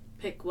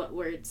pick what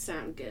words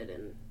sound good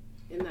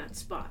in that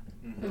spot,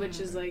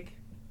 which is like,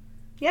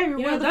 you're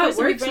one of the that first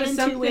works with with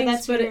some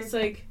things, but it's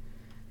like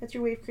that's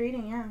your way of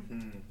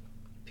creating,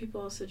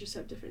 people also just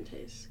have different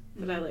tastes.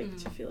 But I like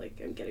to feel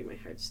like I'm getting my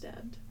heart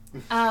stabbed.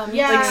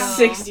 Like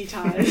 60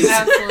 times.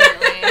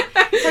 Absolutely.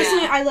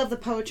 Personally, I love the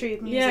poetry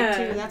of music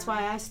too. That's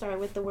why I start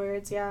with the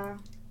words. Yeah.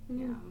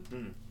 I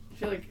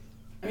feel like,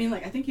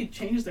 I think you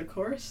changed the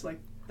chorus like.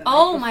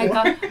 Oh my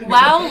god!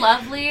 Wow,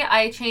 lovely!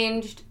 I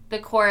changed the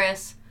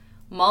chorus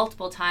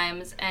multiple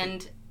times,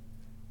 and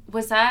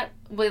was that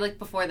like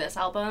before this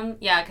album?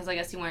 Yeah, because I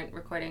guess you weren't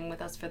recording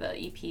with us for the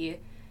EP.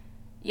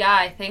 Yeah,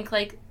 I think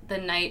like the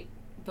night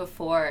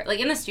before, like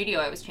in the studio,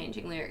 I was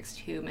changing lyrics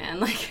too,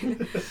 man. Like,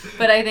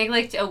 but I think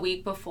like a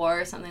week before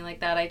or something like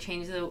that, I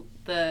changed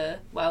the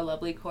Wow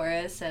Lovely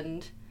chorus,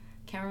 and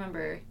can't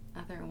remember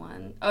other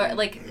one. Or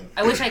like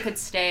I Wish I Could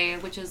Stay,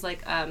 which is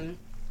like the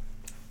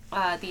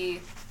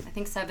I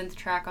think 7th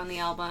track on the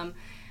album.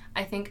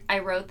 I think I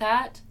wrote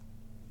that.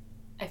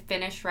 I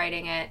finished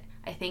writing it,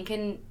 I think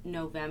in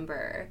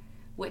November,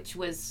 which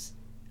was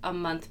a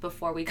month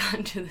before we got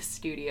into the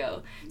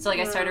studio. So like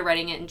I started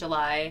writing it in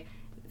July,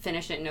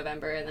 finished it in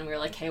November, and then we were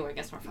like, hey, we're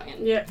just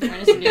doing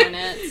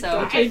it. So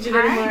don't change it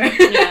anymore.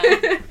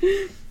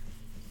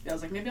 I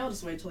was like, maybe I'll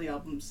just wait till the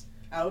album's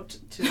out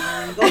to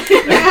learn to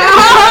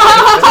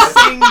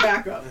sing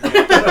back up.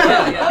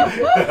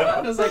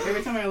 I was like,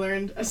 every time I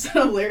learned a set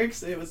of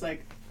lyrics, it was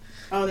like,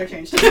 oh, they're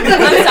changed. I'm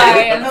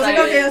sorry. I was like,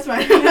 okay, that's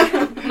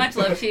fine. Much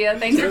love to you.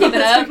 Thanks for keeping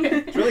it up.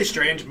 It's really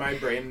strange. My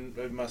brain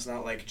must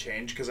not like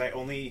change, because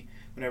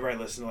whenever I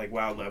listen to like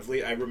Wow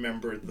Lovely, I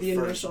remember the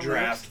first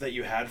draft that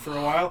you had for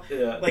a while.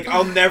 Yeah. Like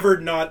I'll never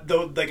not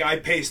though. Like I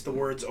paste the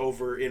words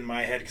over in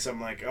my head because I'm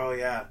like, oh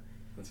yeah.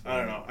 I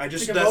don't know. I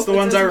just that's the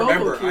ones I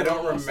remember. I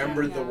don't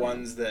remember the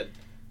ones that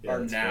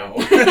are now.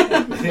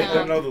 I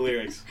don't know the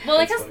lyrics. Well,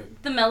 I guess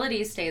the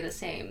melodies stay the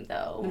same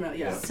though.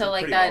 So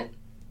like that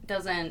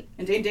doesn't.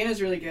 And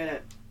Dana's really good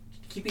at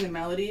keeping the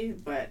melody,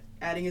 but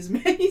adding as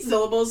many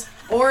syllables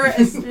or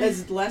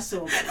as less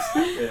syllables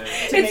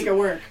to make it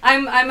work.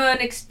 I'm on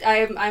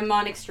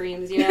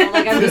extremes,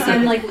 Like I'm just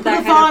in like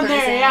that kind of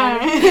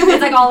person.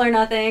 It's like all or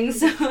nothing.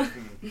 So.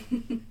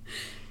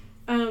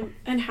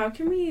 And how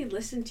can we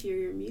listen to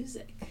your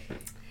music?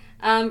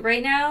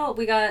 Right now,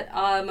 we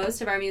got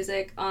most of our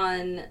music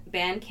on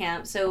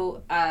Bandcamp.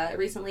 So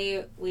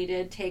recently, we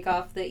did take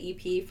off the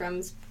EP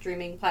from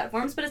streaming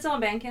platforms, but it's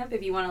on Bandcamp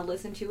if you want to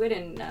listen to it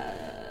and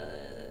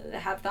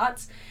have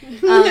thoughts.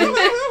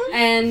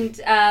 And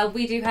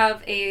we do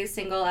have a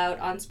single out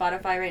on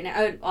Spotify right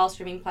now. All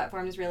streaming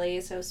platforms,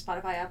 really. So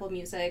Spotify, Apple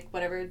Music,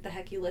 whatever the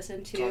heck you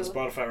listen to. It's on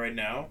Spotify right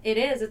now. It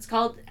is. It's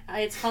called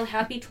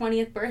Happy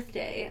 20th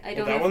Birthday. I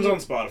don't know. That one's on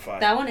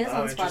Spotify. That one is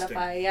on interesting.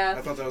 Spotify. Yeah.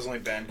 I thought that was only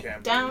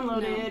Bandcamp.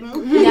 Download it.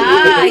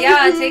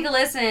 Yeah, take a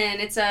listen.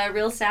 It's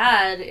real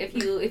sad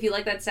if you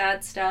like that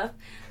sad stuff.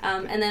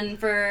 And then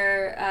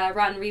for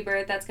Rotten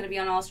Rebirth, that's going to be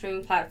on all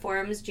streaming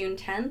platforms June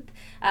 10th.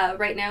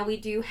 Right now, we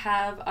do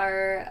have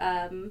our,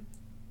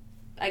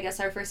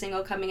 our first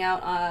single coming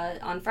out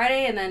on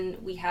Friday, and then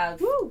we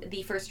have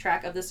the first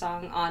track of the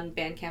song on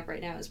Bandcamp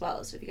right now as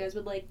well. So if you guys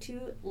would like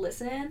to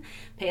listen,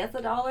 pay us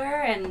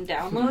 $1 and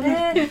download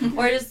it,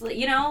 or just,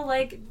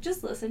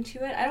 just listen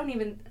to it. I don't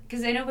even,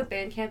 because I know with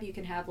Bandcamp you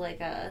can have if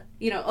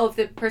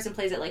the person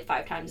plays it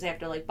 5 times, they have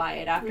to buy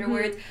it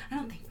afterwards. I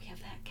don't think we have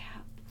that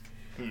cap.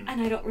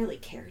 And I don't really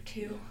care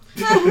to.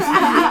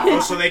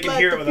 So they can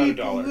hear it without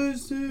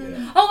 $1.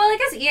 Yeah. Oh, well, I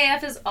guess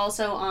EAF is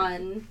also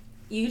on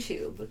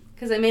YouTube,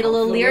 because I made a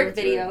little lyric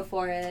video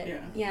for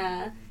it.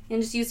 Yeah.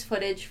 And just used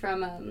footage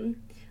from,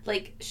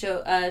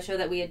 show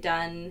that we had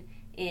done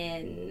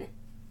in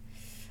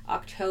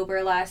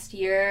October last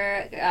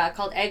year,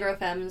 called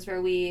Agrofems,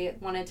 where we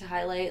wanted to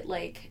highlight,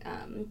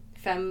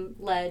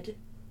 femme-led,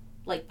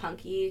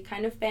 punky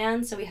kind of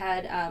bands. So we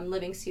had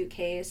Living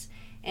Suitcase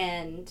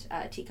and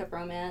Teacup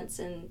Romance,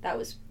 and that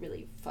was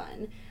really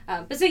fun.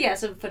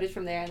 So footage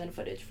from there, and then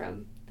footage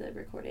from the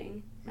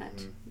recording at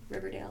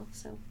Riverdale.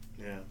 So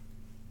yeah,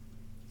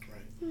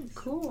 right.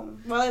 Cool.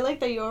 Well, I like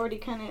that you already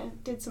kind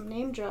of did some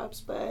name drops,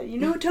 but you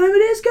know what time it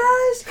is,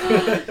 guys?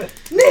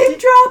 Name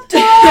drop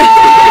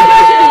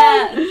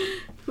time!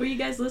 Who are you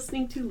guys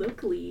listening to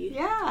locally?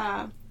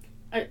 Yeah.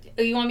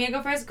 You want me to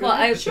go first? Go Cool.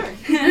 ahead. Sure.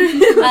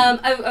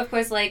 I, of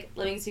course,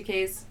 Living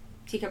Suitcase,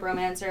 Teacup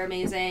Romance are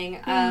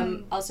amazing.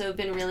 Also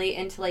been really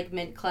into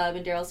Mint Club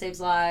and Daryl Saves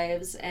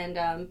Lives and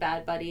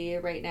Bad Buddy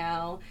right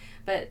now.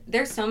 But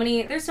there's so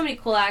many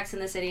cool acts in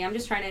the city. I'm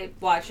just trying to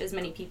watch as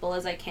many people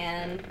as I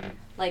can,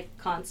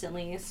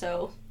 constantly.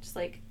 So just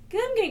I'm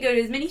gonna go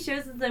to as many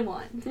shows as I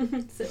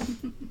want. So.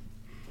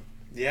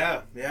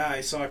 Yeah,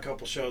 I saw a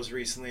couple shows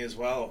recently as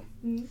well.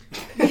 Yeah,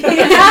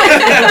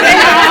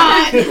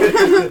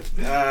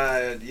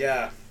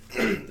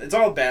 it's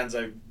all bands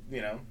I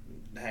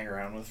hang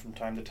around with from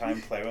time to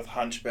time, play with.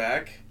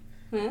 Hunchback.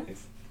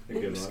 Nice.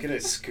 I'm just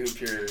gonna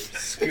scoop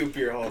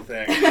your whole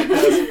thing.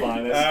 That's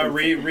fine.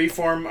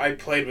 Reform, I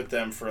played with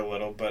them for a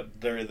little,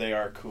 but they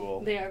are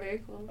cool. They are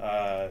very cool.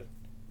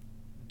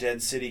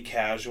 Dead City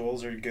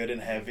Casuals are good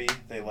and heavy.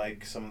 They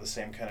like some of the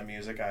same kind of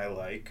music I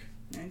like.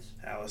 Nice.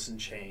 Alice in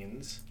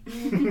Chains.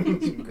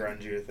 Some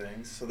grungier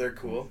things. So they're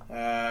cool.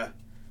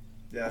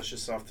 Yeah, it's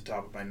just off the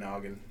top of my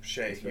noggin.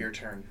 Shay, your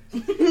turn.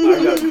 I've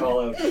got to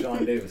call out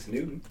Sean Davis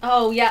Newton.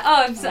 Oh, yeah.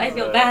 Oh, I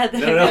feel bad.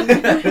 No.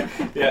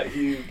 Yeah,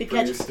 he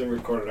produced and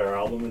recorded our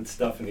album and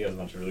stuff, and he has a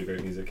bunch of really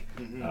great music,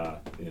 on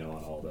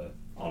all the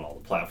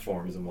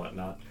platforms and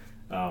whatnot.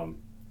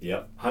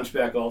 Yep.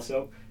 Hunchback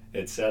also.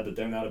 It's sad that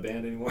they're not a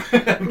band anymore.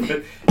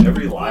 But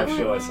every live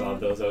show I saw of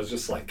those, I was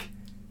just like,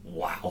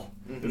 wow,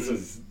 this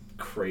is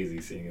crazy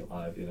seeing it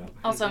live,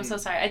 Also, I'm so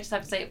sorry. I just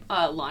have to say,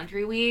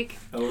 Laundry Week.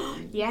 Oh,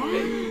 Yeah.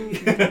 You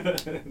can't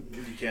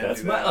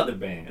That's do my that. other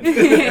band.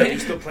 You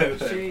still play with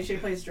them. She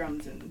plays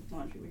drums in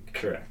Laundry Week.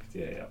 Correct.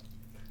 Yeah. You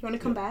want to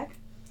come back?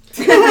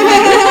 Another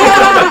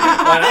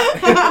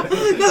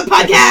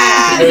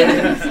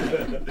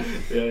podcast!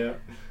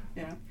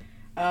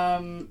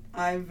 Yeah.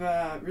 I've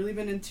really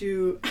been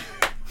into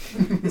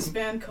this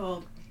band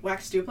called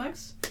Wax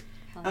Duplex.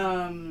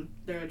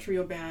 They're a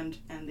trio band,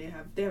 and they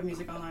have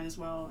music online as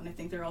well, and I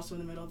think they're also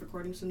in the middle of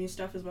recording some new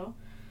stuff as well.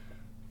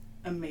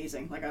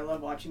 Amazing. I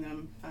love watching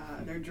them.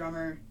 Their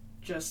drummer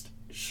just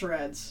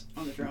shreds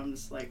on the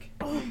drums.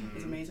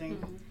 It's amazing.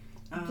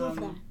 Love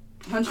that.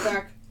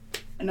 Hunchback,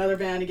 another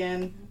band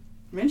again.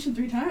 Mentioned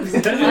 3 times.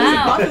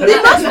 Wow.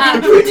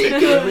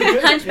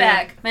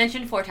 Hunchback,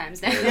 mentioned 4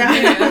 times now.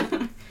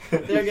 Yeah.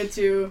 They're good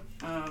too.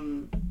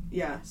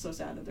 So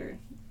sad that they're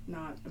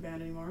not a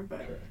band anymore,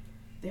 but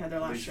they had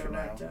their last show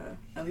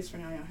at least for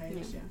now,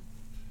 hiatus, yeah.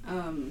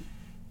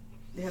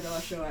 They had their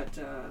last show at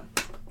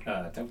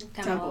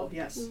Temple,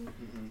 yes.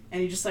 Mm-hmm.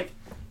 And you just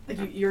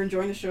you're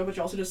enjoying the show, but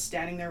you're also just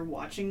standing there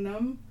watching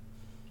them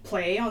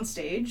play on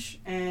stage,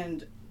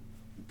 and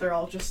they're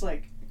all just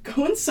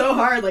going so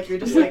hard, you're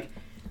just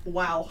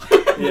wow.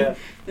 Yeah.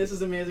 This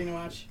is amazing to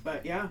watch,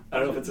 but yeah. I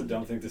don't know if it's a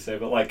dumb thing to say,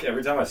 but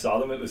every time I saw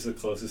them, it was the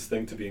closest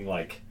thing to being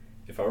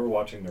if I were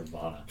watching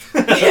Nirvana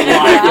live,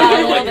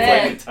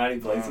 playing in tiny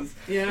places.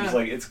 Yeah. It's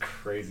it's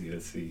crazy to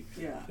see.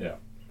 Yeah. Yeah.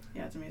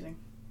 Yeah, it's amazing.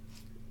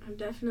 I'm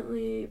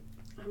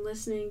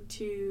listening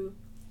to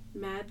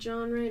Mad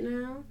John right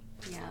now.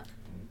 Yeah.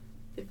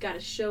 They've got a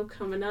show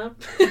coming up.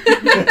 Yeah,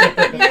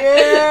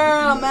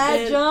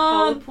 Mad in John.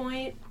 Hollow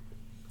Point.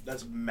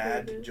 That's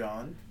Mad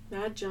John.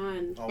 Mad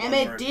John. All one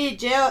word.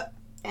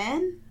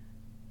 M-A-D-J-O-N?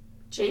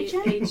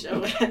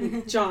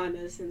 J-H-O-N. John,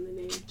 as in the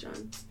name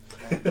John.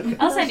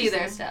 I'll send you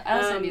their stuff.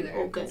 I'll send you their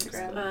okay.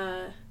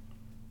 Instagram.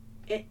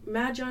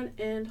 Mad John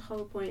and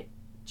Hollow Point,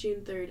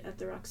 June 3rd at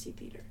the Roxy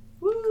Theater.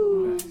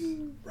 Woo!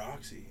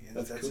 Roxy.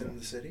 That's That's cool. in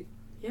the city?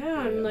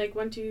 Yeah, on like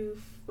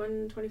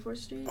 124th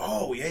Street.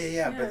 Oh, yeah.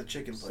 Yeah, By the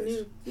chicken it's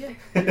place. new. Yeah.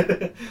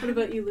 What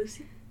about you,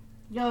 Lucy?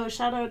 Yo,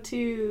 shout out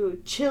to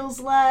Chill's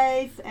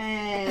Life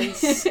and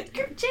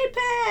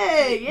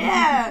JPEG!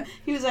 Yeah!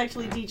 He was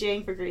actually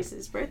DJing for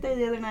Grace's birthday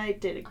the other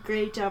night, did a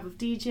great job of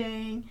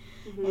DJing,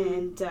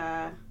 and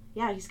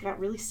yeah, he's got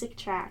really sick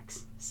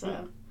tracks,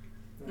 so.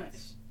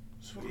 Nice.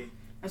 Sweet.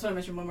 I just want to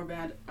mention one more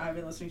band I've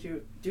been listening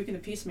to, Duke and the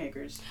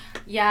Peacemakers.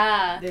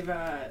 Yeah.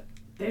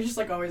 They're just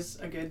like always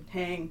a good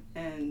hang,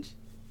 and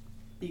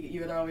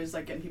they're always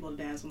like getting people to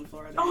dance on the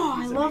floor.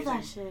 I It's love amazing.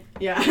 that shit.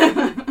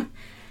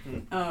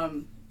 Yeah.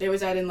 They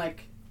always add in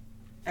like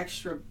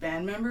extra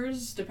band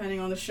members depending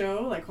on the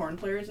show, like horn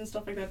players and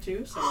stuff like that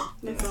too. So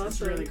That's it's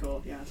awesome. really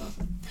cool. Yeah, it's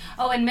awesome.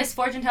 Oh, and Miss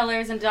Fortune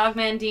Tellers and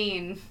Dogman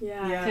Dean.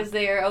 Yeah. Yeah. Because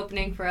they are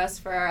opening for us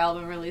for our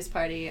album release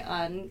party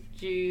on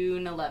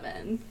June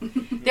 11th.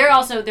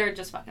 They're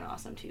just fucking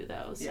awesome too,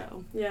 though.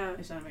 So Yeah.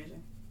 They sound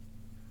amazing.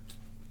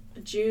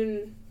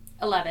 June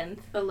 11th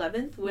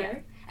 11th,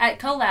 where? at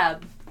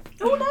Collab.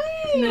 Oh,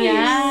 nice!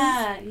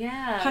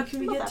 Yeah. How can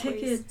we Love get that place.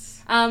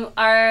 tickets? We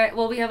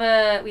have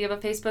a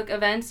Facebook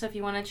event, so if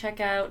you want to check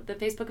out the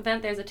Facebook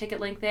event, there's a ticket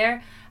link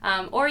there.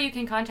 Or you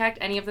can contact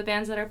any of the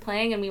bands that are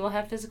playing, and we will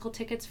have physical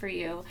tickets for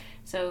you.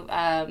 So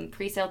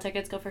pre-sale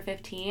tickets go for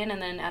 $15,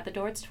 and then at the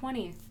door it's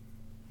 $20.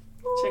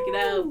 Check it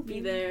out.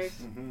 Be there.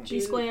 Mm-hmm.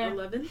 June Square.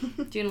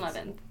 11th. June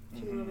 11th.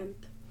 June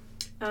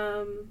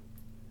 11th.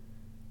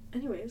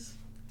 Anyways,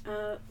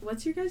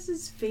 what's your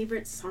guys'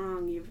 favorite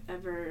song you've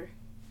ever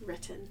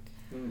written?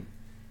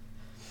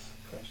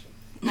 Question.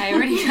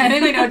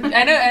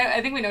 I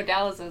think we know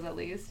Dallas's at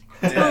least.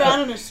 Let's go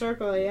around in a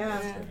circle,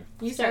 yeah.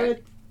 You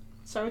Start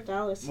with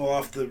Dallas. Well,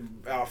 off the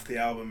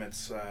album,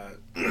 it's how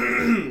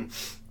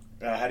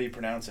do you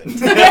pronounce it?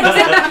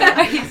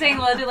 Are you saying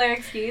Love to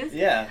Lyric Skis?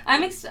 Yeah.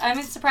 I'm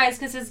surprised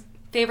because his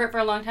favorite for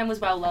a long time was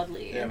Wow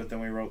Lovely. Yeah, but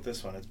then we wrote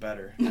this one. It's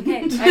better.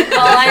 Okay.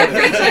 I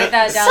appreciate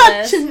that,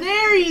 Dallas. Such an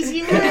Aries,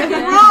 you were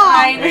wrong.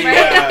 Fine,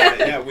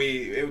 right?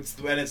 It's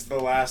the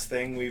last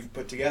thing we've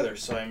put together.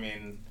 So I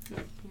mean,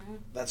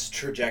 that's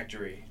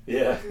trajectory.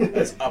 Yeah.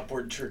 That's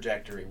upward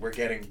trajectory. We're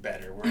getting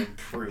better. We're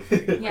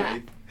improving. Yeah.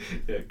 Right?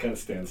 Yeah, it kind of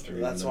stands to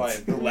reason. That's why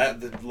the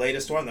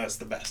latest one. That's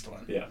the best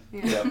one. Yeah.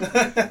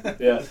 Yeah.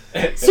 Yeah.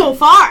 So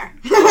far.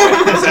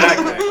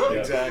 Exactly.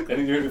 Yeah. Exactly.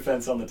 And in your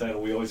defense on the title,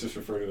 we always just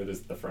refer to it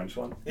as the French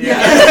one.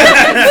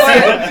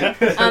 Yeah.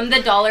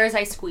 The dollars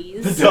I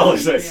squeeze. The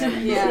dollars I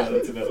see. Yeah.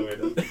 That's another way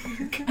to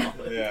call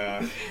it.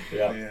 Yeah.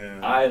 Yeah. Yeah.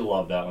 I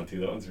love that one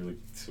too. That one's really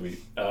sweet.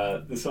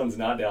 This one's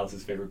not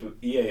Dallas's favorite,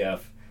 but EAF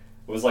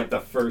was like the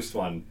first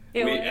one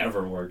It we was.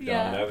 ever worked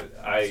Yeah.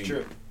 on. It's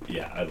true.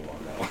 Yeah, I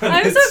love that one.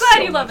 I'm It's so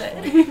glad you much love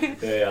fun. it.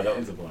 Yeah, that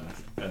one's a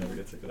blast. I never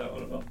get sick of that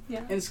one at all. Yeah.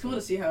 And it's cool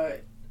to see how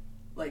it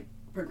like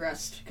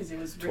progressed because it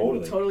was written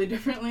Totally. totally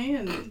differently,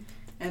 and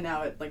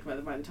now it like by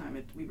the time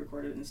we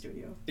recorded it in the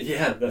studio.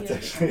 Yeah, that's Yeah.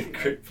 actually a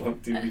great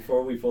point too.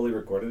 Before we fully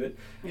recorded it,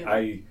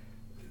 Yeah.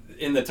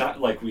 in the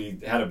time, like we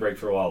had a break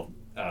for a while,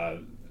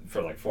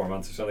 for like 4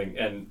 months or something,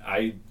 and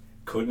I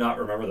could not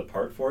remember the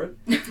part for it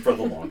for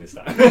the longest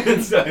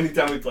time. So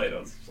anytime we played, I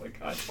was just like,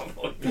 I don't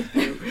know what to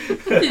do.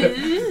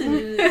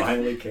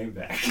 Finally came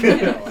back.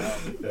 Yeah,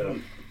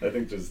 I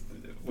think just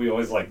we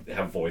always like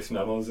have voice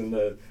memos in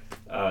the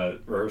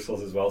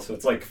rehearsals as well, so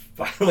it's like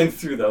filing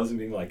through those and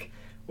being like,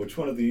 which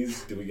one of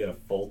these do we get a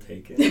full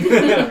take in?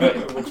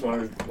 Which one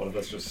is one of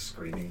us just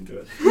screaming into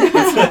it?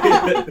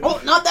 Oh,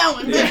 not that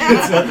one. Yeah,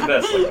 it's not the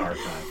best like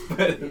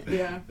archive.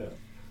 Yeah. Yeah.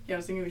 Yeah, I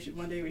was thinking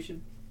one day we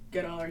should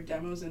get all our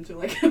demos into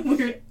like a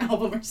weird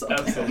album or something.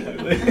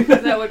 Absolutely.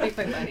 That would be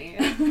quite funny.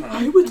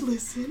 I would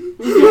listen.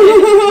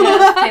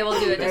 Yeah, okay, we'll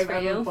do it just for I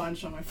have a you.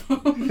 bunch on my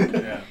phone.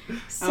 Yeah.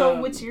 So,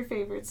 what's your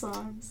favorite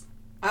songs?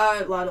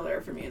 La de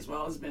Lair for me as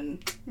well has been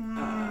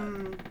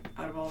Mm.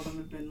 out of all of them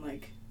have been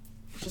like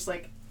it's just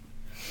like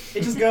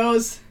it just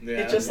goes. Yeah.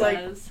 It just It like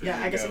does. yeah.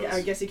 I guess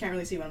goes. you can't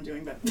really see what I'm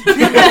doing, but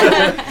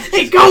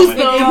It goes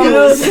though. It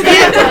goes.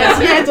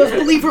 Yeah, it does.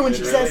 Believe her when It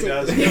she really says it.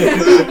 does.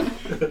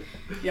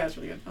 yeah, it's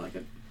really good. I like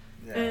it.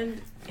 Yeah.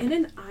 And in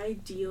an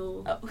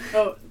ideal...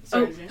 Oh,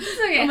 sorry. Jen. It's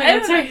okay. Oh my I God,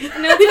 don't sorry. know.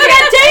 No,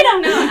 it's okay.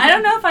 No, I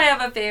don't know if I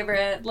have a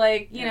favorite.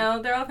 Like, you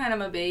know, they're all kind of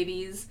my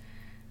babies.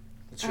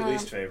 What's your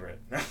least favorite?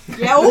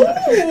 Yeah. Ooh.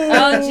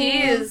 Oh,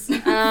 jeez.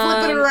 Flip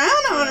it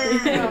around on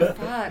her. Oh,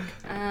 fuck.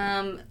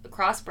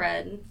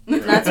 Crossbred.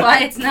 That's why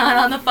it's not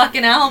on the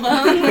fucking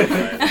album.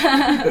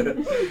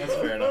 That's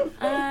fair enough.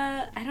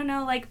 I don't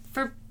know, like,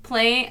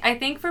 I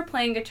think for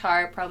playing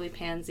guitar, probably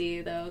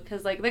Pansy, though,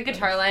 because, like, the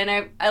guitar line,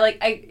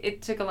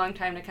 it took a long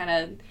time to kind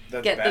of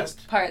That's get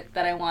best? the part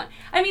that I want.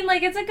 I mean,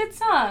 like, it's a good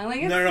song.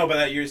 Like, it's, No, but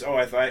that yours. Oh,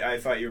 I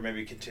thought you were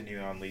maybe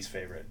continuing on least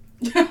favorite.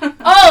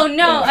 Oh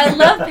no, I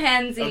love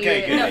Pansy.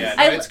 Okay, good. No, Yeah,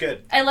 no, it's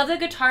good. I love the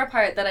guitar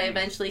part that I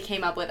eventually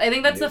came up with. I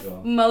think that's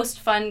the most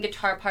fun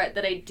guitar part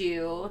that I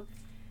do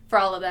for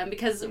all of them,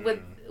 because with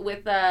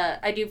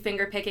I do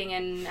finger picking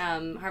and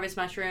Harvest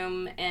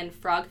Mushroom and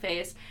Frog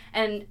Face,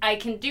 and I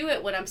can do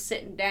it when I'm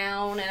sitting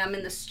down and I'm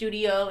in the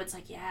studio. It's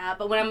like, yeah,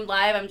 but when I'm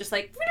live, I'm just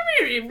like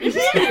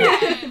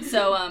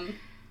so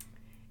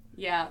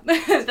yeah,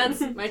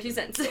 that's my 2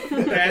 cents.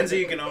 Pansy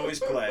you can always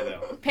play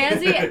though.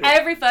 Pansy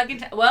every fucking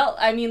time. Well,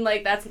 I mean,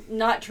 like, that's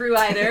not true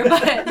either,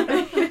 but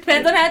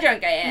depends on how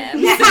drunk I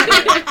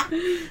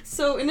am.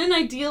 So, in an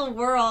ideal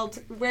world,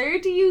 where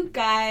do you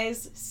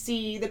guys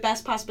see the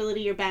best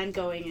possibility of your band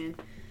going in?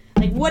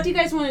 Like, what do you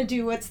guys want to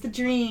do? What's the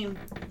dream?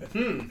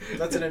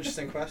 That's an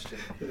interesting question.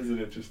 It is an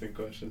interesting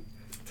question.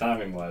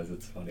 Timing-wise,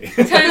 it's funny.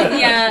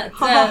 Yeah.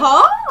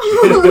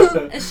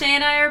 Shea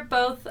and I are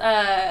both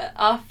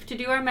off to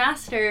do our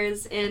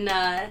masters in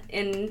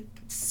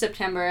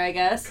September, I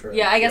guess. Correct.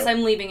 Yeah, I guess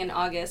I'm leaving in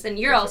August, and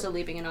you're also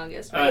leaving in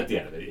August, right? At the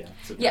end of it, yeah.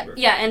 September.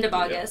 Yeah, end of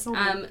August.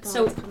 Oh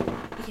So,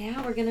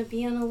 yeah, we're gonna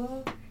be on a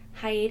little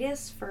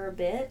hiatus for a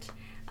bit.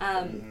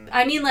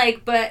 I mean,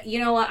 like, but you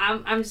know what?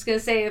 I'm just gonna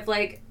say, if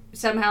like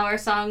somehow our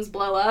songs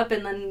blow up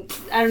and then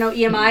I don't know,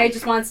 EMI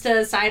just wants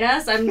to sign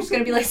us, I'm just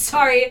gonna be like,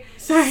 sorry,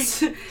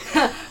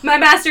 my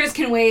masters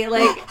can wait.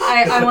 Like,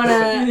 I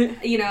wanna,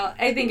 you know,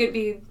 I think it'd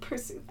be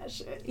Pursue that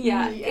shit.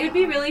 yeah, it'd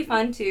be really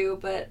fun too.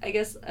 But I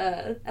guess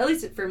at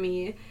least for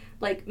me,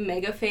 like,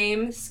 mega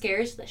fame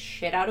scares the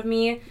shit out of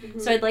me.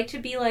 So I'd like to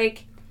be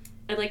like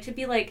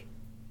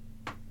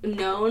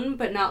known,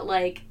 but not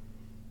like,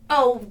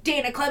 oh,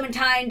 Dana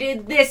Clementine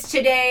did this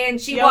today and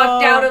she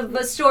walked out of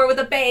the store with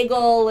a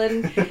bagel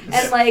and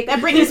like that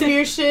Britney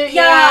Spears shit.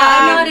 Yeah,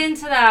 I'm not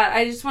into that.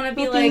 I just want to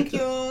be like, thank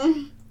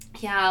you.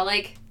 Yeah,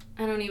 like,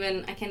 I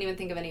can't even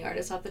think of any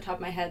artists off the top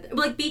of my head.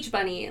 Like Beach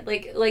Bunny,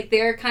 like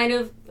their kind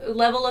of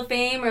level of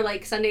fame, or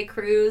like Sunday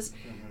Cruise,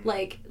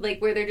 like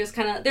where they're just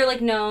kind of, they're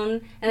like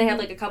known and they have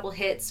like a couple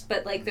hits,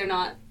 but like they're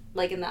not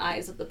like in the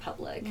eyes of the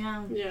public.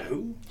 Yeah.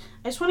 Who?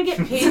 I just want to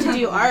get paid to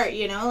do art,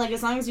 you know? Like,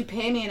 as long as you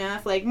pay me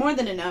enough, like, more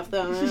than enough,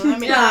 though. I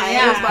mean,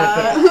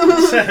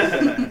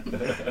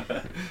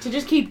 to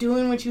just keep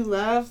doing what you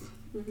love,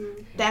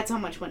 that's how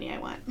much money I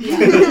want.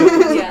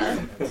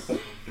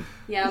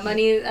 Yeah,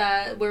 money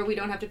where we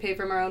don't have to pay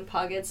from our own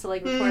pockets to,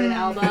 like, record an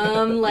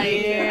album. Like,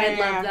 I'd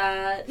love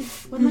that.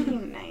 Wouldn't that be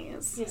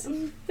nice? Yeah.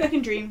 We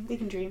can dream.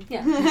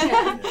 Yeah.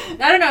 I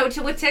don't know,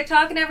 with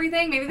TikTok and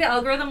everything, maybe the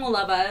algorithm will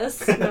love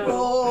us.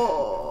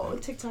 Oh,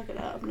 TikTok it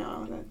up.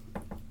 No, that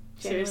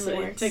Seriously,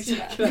 works.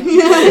 TikTok.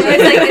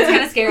 It's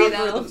kind of scary,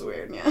 though. It's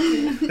weird, yeah.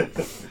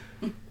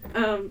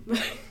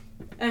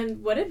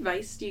 And what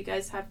advice do you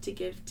guys have to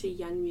give to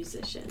young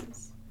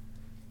musicians?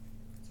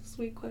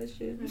 Sweet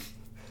question.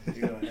 You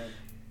go ahead.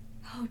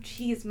 Oh,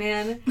 jeez,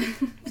 man.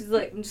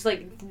 I'm just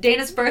like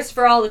Dana's first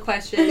for all the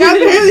questions. Yeah,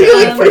 apparently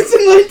you're like first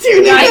in line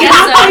too. I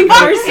guess so.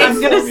 First,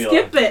 I'm gonna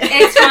skip it.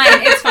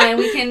 It's fine.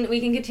 We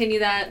can continue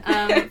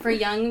that. For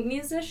young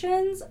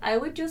musicians, I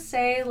would just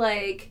say,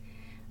 like,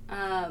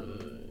 I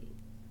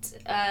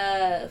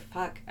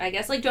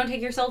guess, like, don't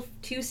take yourself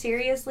too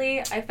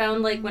seriously. I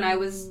found, like, when I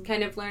was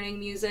kind of learning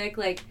music,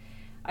 like,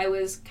 I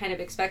was kind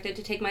of expected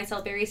to take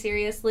myself very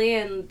seriously,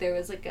 and there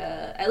was like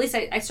at least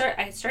I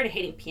started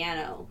hating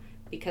piano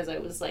because I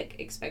was like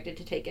expected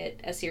to take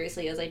it as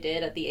seriously as I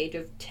did at the age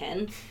of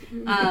 10.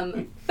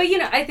 But you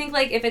know, I think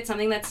like if it's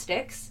something that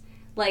sticks,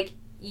 like,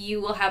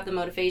 you will have the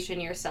motivation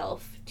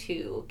yourself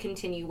to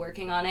continue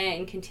working on it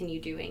and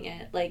continue doing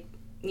it. Like,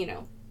 you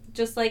know,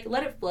 just like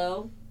let it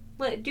flow,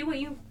 do what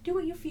you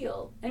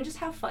feel, and just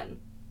have fun.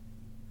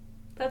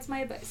 That's my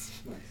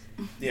advice.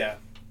 Yeah.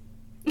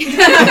 I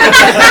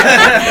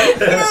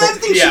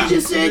think she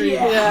just said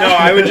No,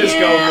 I would just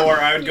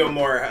go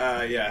more,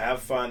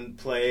 have fun,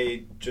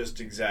 play just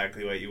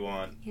exactly what you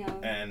want. Yeah.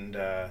 And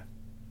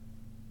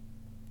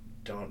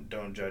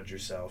don't judge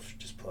yourself,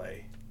 just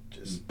play.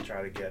 Just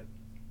try to get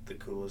the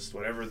coolest,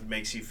 whatever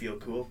makes you feel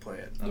cool, play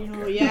it.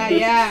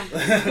 Yeah.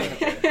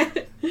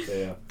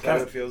 Yeah.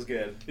 Kind of feels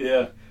good.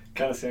 Yeah,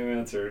 kind of same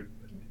answer,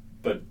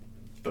 but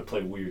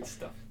play weird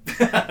stuff.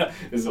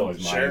 Is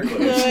always my Sure.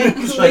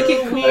 inclination. Make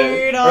it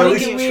weird, or at make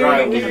least it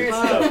try weird. weird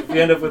stuff. If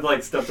you end up with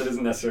like stuff that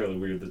isn't necessarily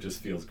weird that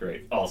just feels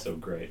great, also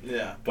great.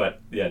 Yeah.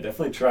 But yeah,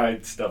 definitely try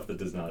stuff that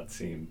does not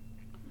seem.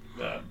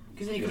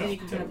 Because then you can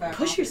kind of back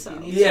Push off yourself.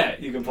 if you need to. Yeah,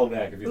 you can pull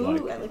back if you Ooh,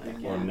 like, I like that.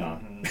 or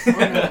not.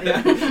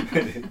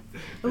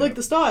 I like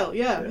the style.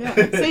 Yeah.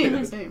 Same.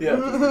 Yeah,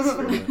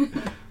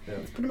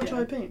 That's pretty much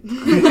how I paint.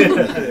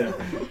 yeah.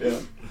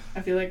 I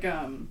feel like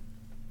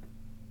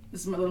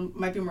this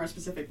might be more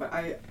specific, but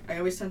I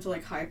always tend to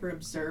like hyper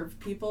observe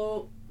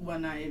people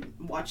when I'm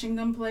watching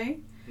them play,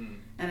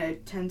 and I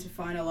tend to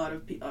find a lot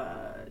of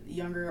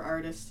younger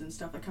artists and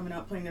stuff like coming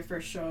out playing their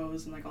first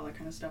shows and like all that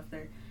kind of stuff.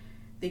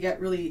 They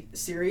get really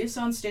serious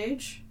on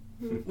stage,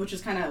 which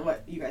is kind of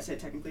what you guys said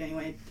technically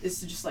anyway, is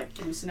to just like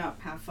loosen up,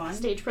 have fun.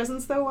 Stage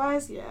presence though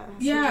wise, yeah.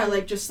 Yeah,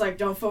 like just like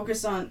don't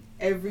focus on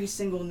every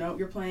single note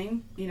you're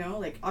playing, you know,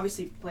 like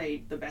obviously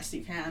play the best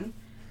you can,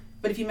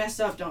 But if you mess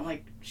up, don't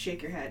like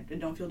shake your head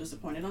and don't feel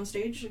disappointed on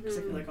stage, because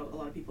I feel like a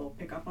lot of people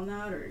pick up on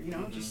that, or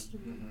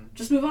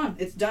just move on.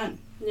 It's done.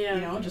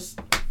 Yeah.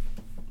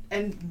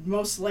 And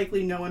most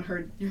likely no one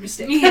heard your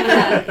mistake.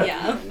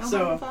 Yeah.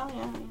 So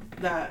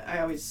that I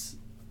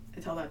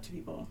tell that to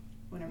people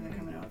whenever they're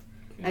coming out.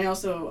 And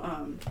also,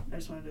 I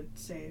just wanted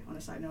to say on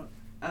a side note,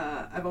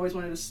 I've always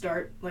wanted to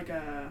start like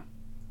a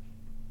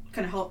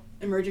kind of help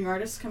emerging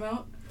artists come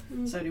out.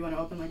 So I do want to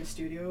open like a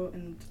studio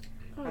and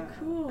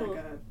cool.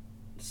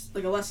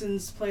 like a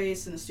lessons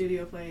place and a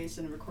studio place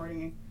and a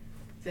recording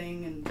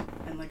thing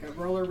and like a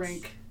roller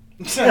rink.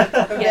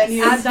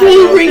 Yes.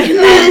 Bowling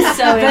this.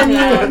 So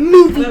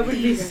That would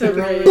be so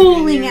great.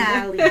 Bowling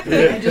alley.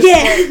 And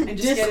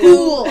just get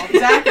cool.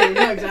 Exactly.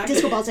 No, exactly.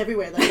 Disco balls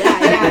everywhere. Like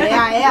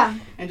yeah.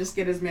 And just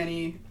get as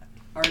many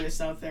artists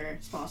out there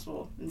as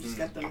possible and just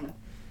get them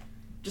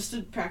just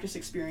to practice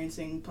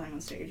experiencing playing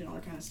on stage and all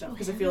that kind of stuff,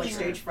 because I feel like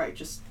stage fright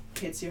just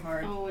hits you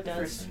hard it the does.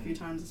 first few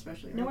times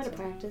especially. Nowhere Right? to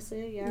practice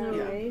it. Yeah.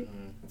 Right.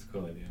 That's a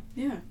cool idea.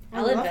 Yeah.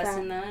 I'll love invest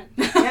that. in that.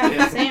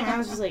 Yeah, same. I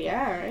was just like,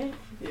 right.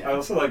 Yeah. I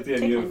also like the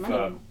Take idea my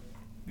of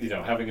money.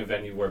 having a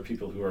venue where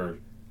people who are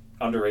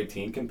under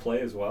 18 can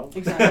play as well.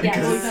 Exactly. Yes.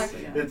 Because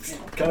Exactly. Yeah. it's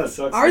kind of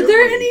sucks. Are that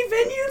there everybody-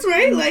 any venues?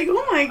 Right? Like,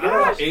 oh my I don't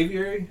know, gosh.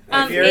 aviary?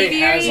 Aviary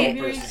has all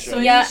Aviary, person so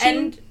shows. Yeah,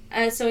 Machine?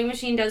 and Sewing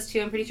Machine does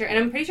too, I'm pretty sure. And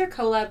I'm pretty sure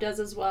Collab does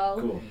as well.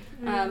 Cool.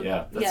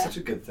 Yeah, that's such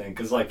a good thing.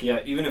 Because, like,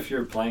 even if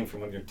you're playing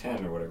from when you're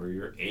 10 or whatever,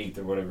 you're 8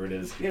 or whatever it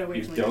is, You gotta wait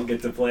you till don't you're-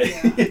 get to play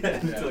Yeah.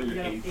 until You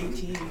you're got 18.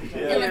 18. Yeah.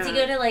 Unless you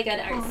go to like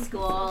an art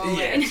school.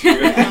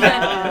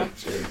 Yeah, or-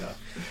 true enough.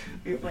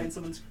 You're playing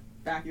someone's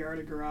backyard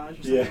or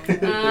garage or Yeah.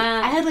 something.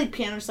 I had like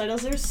piano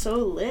recitals. They were so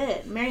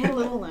lit. Mary Had a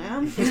Little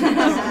Lamb. You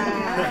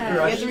Yeah.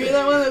 guys remember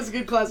that one? That's a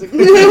good classic.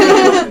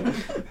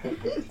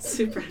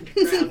 Super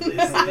underground.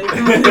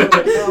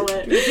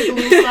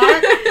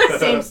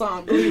 Same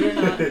song, believe it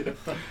or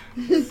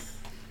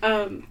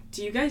not.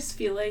 Do you guys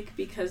feel like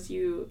because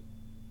you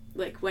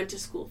like went to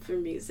school for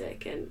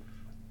music and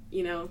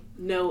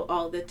know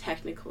all the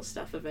technical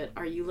stuff of it,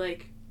 are you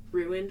like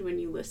ruined when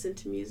you listen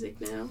to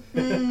music now?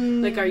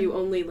 Like, are you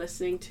only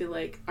listening to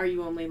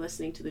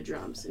the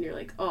drums and you're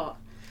like, oh,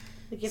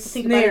 Like you have to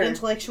think about it snare,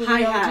 intellectually all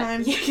the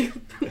hi-hat.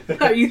 time.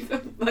 Are you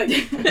like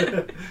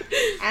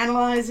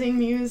Analyzing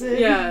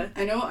music.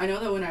 I know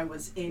that when I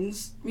was in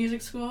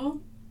music school,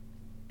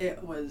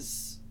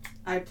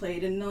 I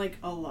played in like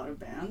a lot of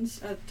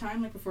bands at the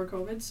time, like before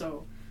COVID,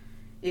 so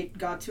it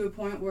got to a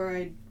point where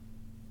I,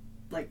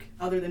 like,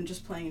 other than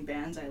just playing in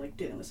bands, I like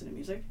didn't listen to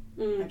music.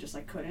 I just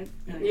like couldn't,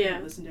 and I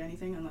couldn't listen to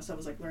anything unless I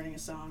was like learning a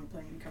song or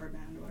playing in a cover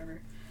band or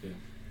whatever. Yeah.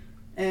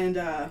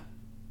 And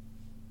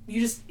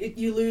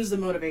you lose the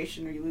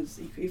motivation, or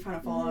you kind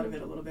of fall out of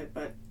it a little bit.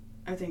 But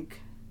I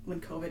think when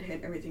COVID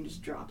hit, everything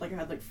just dropped. Like I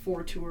had like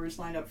 4 tours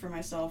lined up for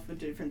myself with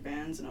different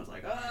bands, and I was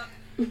like, ah.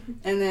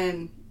 And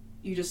then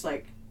you just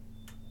like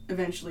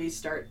eventually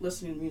start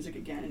listening to music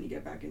again, and you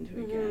get back into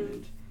it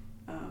again.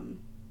 And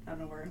I don't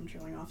know where I'm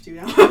trailing off to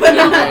now.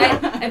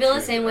 I feel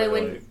the same way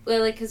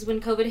because when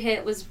COVID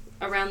hit was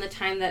around the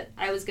time that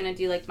I was gonna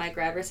do like my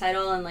grad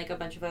recital, and like a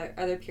bunch of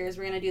other peers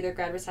were gonna do their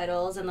grad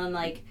recitals, and then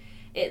like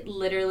it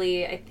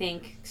literally, I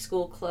think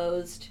school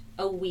closed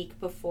a week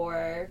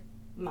before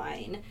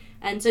mine,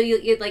 and so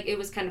you like it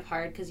was kind of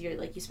hard because you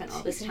spent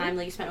all this time,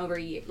 like you spent over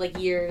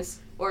years,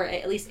 or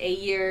at least a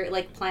year,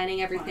 like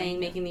planning everything,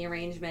 making the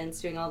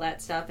arrangements, doing all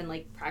that stuff, and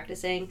like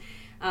practicing.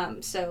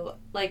 So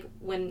like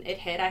when it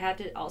hit, I had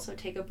to also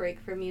take a break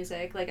from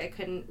music. Like I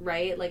couldn't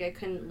write, like I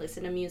couldn't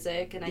listen to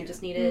music, and I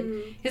just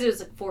needed, because it was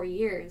like 4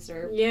 years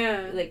or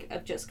like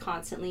of just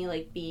constantly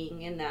like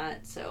being in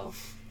that. So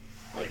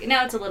like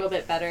now it's a little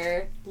bit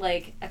better.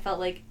 Like I felt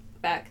like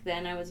back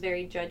then I was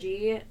very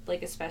judgy,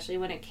 like especially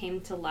when it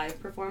came to live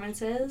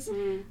performances.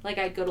 Like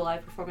I'd go to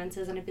live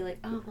performances and I'd be like,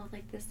 oh well,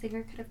 like this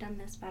singer could have done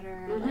this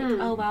better. Or, like,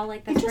 oh wow,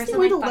 like this Interesting person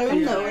way like to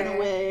fucking learn though, better. in a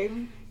way.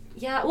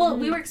 Yeah, well,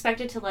 we were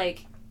expected to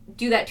like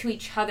do that to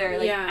each other,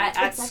 like at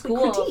Exactly,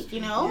 school. critique,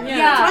 you know? Yeah.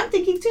 That's what I'm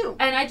thinking too.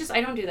 And I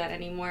don't do that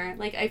anymore.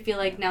 Like I feel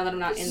like now that I'm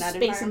not in that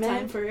Space and environment.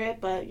 time for it,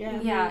 but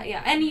yeah.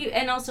 Yeah.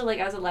 And also like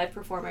as a live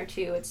performer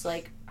too, it's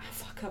like I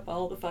fuck up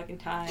all the fucking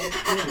time.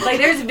 Like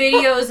there's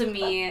videos of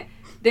me.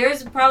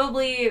 There's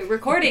probably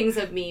recordings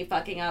of me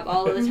fucking up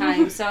all of the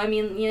time. So I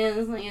mean, it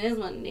is what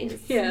it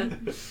is.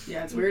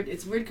 Yeah, it's weird.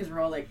 It's weird because we're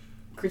all like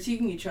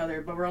critiquing each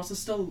other, but we're also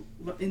still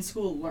in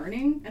school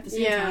learning at the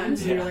same time.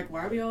 So you're like,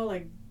 why are we all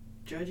like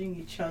judging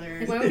each other?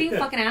 Like, why are we being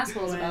fucking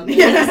assholes about this?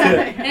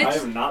 I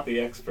am not the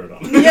expert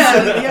on this.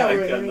 I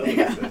got nothing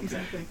to say.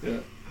 Exactly.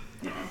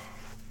 Yeah.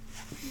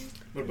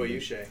 What about you,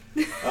 Shea?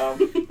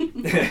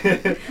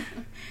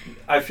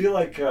 I feel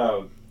like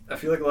a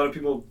lot of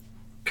people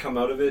come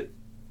out of it,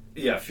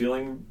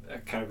 feeling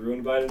kind of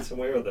ruined by it in some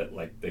way, or that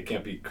like they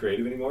can't be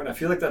creative anymore. And I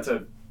feel like that's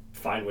a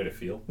fine way to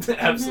feel.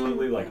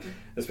 Absolutely, like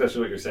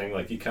especially what you're saying,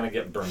 like you kind of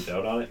get burnt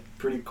out on it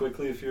pretty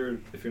quickly if you're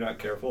not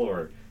careful,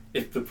 or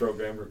if the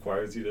program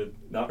requires you to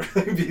not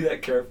really be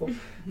that careful.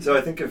 So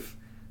I think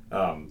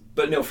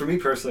but no, for me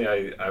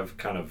personally, I've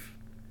kind of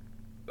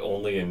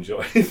only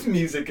enjoyed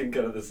music in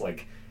kind of this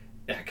like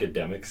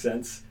academic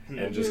sense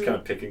and just kind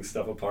of picking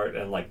stuff apart,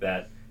 and like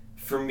that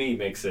for me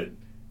makes it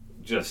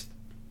just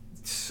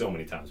so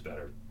many times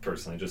better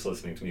personally, just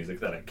listening to music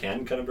that I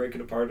can kind of break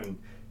it apart and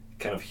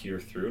kind of hear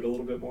through it a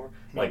little bit more.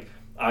 Like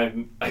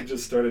I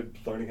just started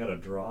learning how to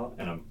draw,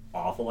 and I'm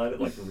awful at it,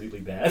 like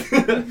really bad.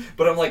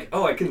 But I'm like,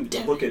 oh, I can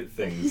look at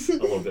things a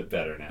little bit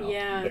better now.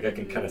 Yeah. Like I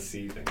can kind of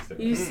see things.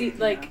 You see,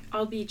 like,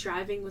 I'll be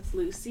driving with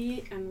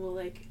Lucy, and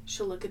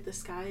she'll look at the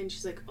sky, and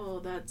she's like, oh,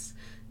 that's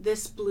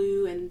this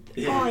blue and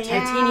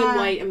titanium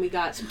white, and we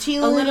got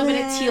teal a little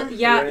bit of teal.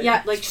 Yeah, Right.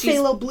 yeah, like she's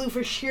phthalo blue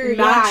for sure.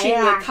 matching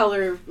yeah. the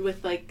color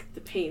with, like,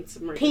 the paints.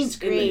 And we're Paint's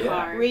just in great. the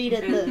car. Right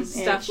at and the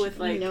stuff edge. with,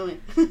 like, you know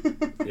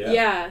it.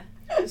 yeah.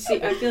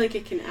 See, I feel like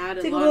it can add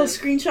Take a lot little of...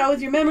 screenshot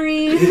with your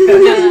memory.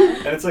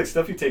 And it's like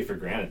stuff you take for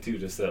granted too,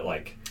 just that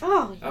like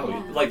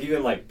like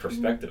even like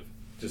perspective.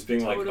 Just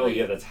being like, oh Totally.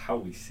 yeah, that's how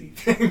we see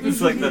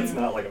things. Like that's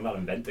not like I'm not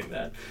inventing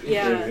that.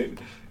 Yeah. You know what I mean?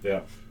 Yeah.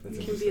 That's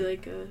It can be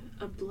like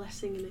a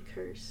blessing and a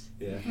curse.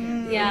 Yeah.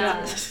 Yeah.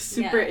 Got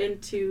super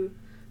into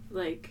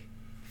like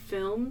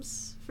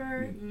films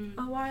for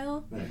a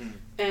while, Nice.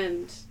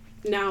 and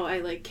now I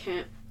like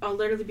can't. I'll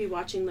literally be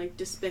watching like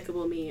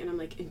Despicable Me, and I'm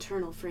like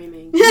internal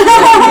framing.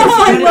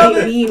 What do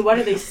they mean? What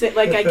do they say?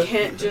 Like I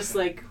can't just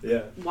like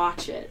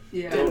watch it.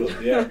 Yeah.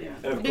 Totally. Yeah.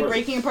 And of I've been course,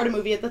 breaking apart a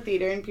movie at the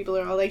theater, and people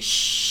are all like,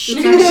 "Shh."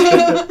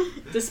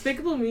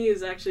 Despicable Me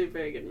is actually a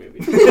very good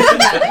movie.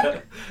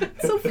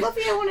 So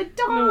fluffy, I want to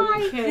die. No,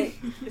 you can't.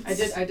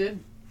 I did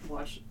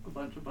watch a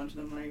bunch of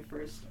them when I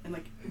first, in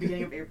like the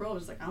beginning of April. I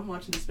was like, I'm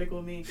watching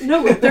Despicable Me.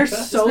 No, they're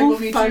so Despicable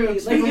Me funny. too. Like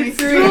Despicable Me it's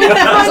too. really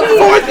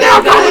Fourth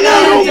now coming out. I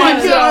Oh my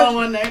watched it god. all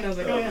one night, and I was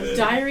like, oh yeah.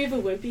 Diary of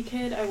a Wimpy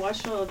Kid, I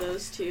watched all of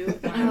those too.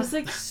 And I was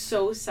like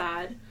so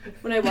sad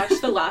when I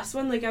watched the last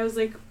one. Like I was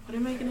like, what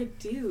am I gonna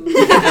do?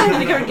 Like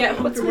I would get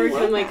home from work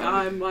and I'm like, oh,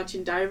 I'm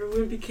watching Diary of a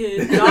Wimpy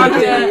Kid, Dog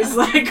Days.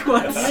 Like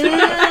what's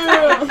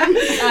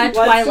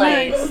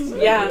Twilight.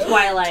 Yeah,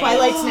 Twilight.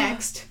 Twilight's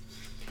next.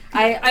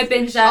 I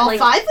binged that All like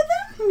 5 of them?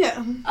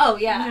 Yeah. Oh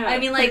yeah. Yeah. I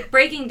mean like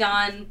Breaking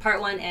Dawn Part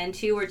 1 and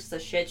 2 were just a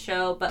shit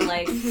show, but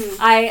like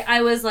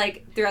I was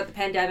like throughout the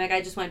pandemic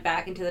I just went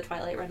back into the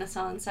Twilight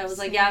Renaissance. I was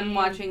like, yeah, I'm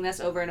watching this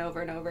over and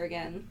over and over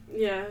again.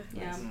 Yeah.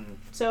 Yeah.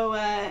 So,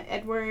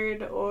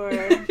 Edward or...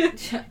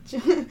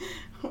 Can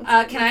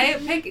I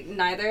pick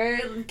neither?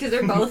 Because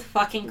they're both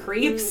fucking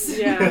creeps.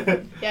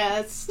 Yeah. Yeah,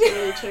 that's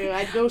really true.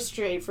 I'd go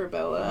straight for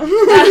Bella.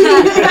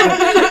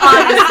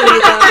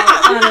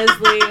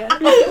 Honestly.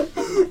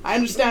 I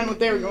understand what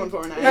they were going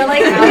for now. Or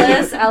like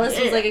Alice. Alice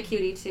was like a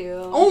cutie too.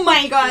 Oh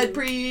my god,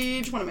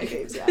 preach! One of my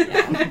faves, yeah.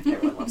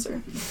 Everyone loves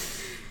her.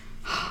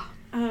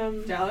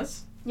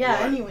 Dallas?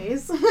 Yeah, What?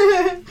 anyways.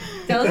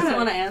 Dallas doesn't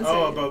want to answer.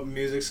 Oh, about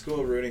music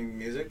school ruining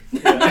music?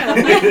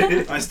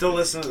 I still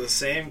listen to the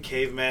same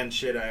caveman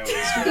shit I always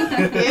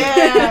do.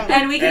 Yeah.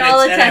 And we can And,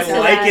 all and attest to I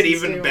like that. it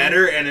even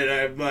better, and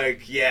I'm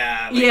like,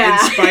 Yeah. in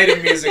spite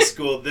of music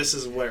school, this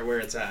is where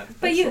it's at.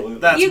 But you,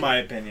 That's my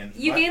opinion.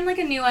 you gain like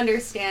a new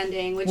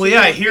understanding, which Well, you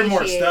yeah, I don't hear more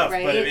appreciate, stuff,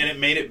 right? and it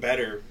made it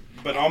better.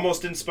 But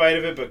almost in spite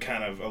of it, but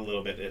kind of a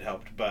little bit, it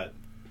helped. But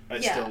I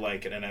still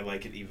like it, and I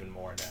like it even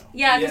more now.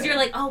 Yeah, because you're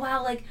like, oh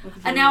wow, like,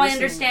 and now I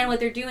understand what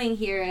they're doing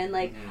here, and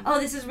like, oh,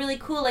 this is really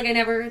cool. Like, I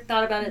never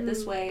thought about it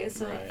this way,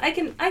 so Right. I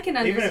can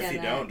understand Even if you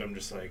that. don't, I'm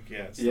just like,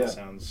 it still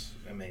sounds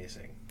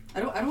amazing.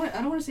 I don't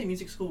want to say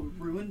music school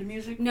ruined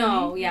music. for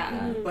No, me,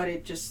 yeah. but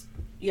it just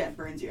it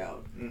burns you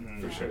out.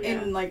 For sure.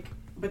 And like,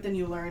 but then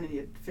you learn and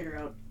you figure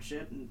out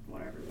shit and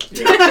whatever.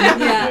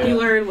 Yeah. You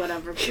learn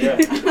whatever.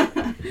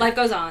 Life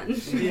goes on.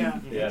 Yeah,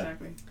 Yeah.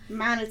 exactly.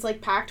 Man, it's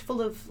like packed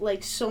full of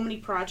like so many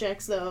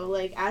projects though.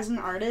 Like as an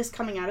artist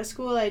coming out of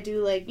school, I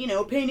do like,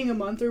 painting a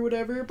month or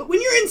whatever. But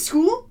when you're in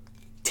school,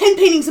 10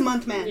 paintings a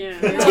month, man. Yeah.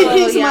 10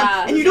 paintings a yeah.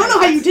 month. And you don't know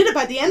how you did it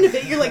by the end of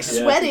it. You're like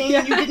sweating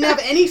and you didn't have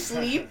any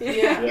sleep.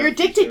 Yeah. You're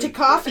addicted to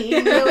coffee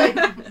and you're like,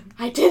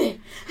 I did it.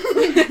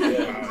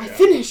 I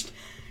finished.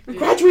 I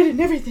graduated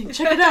and everything.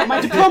 Check it out. My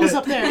diploma's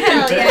up there.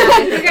 Hell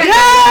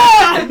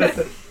Yeah!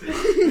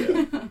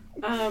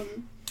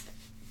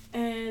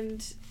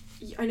 And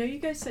I know you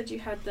guys said you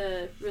had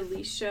the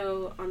release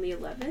show on the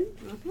 11th.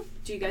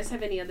 Do you guys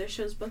have any other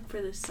shows booked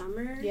for this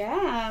summer?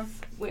 Yeah.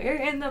 We're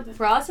in the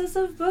process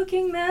of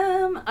booking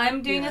them.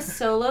 I'm doing a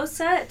solo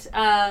set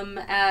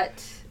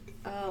at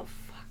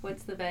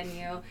what's the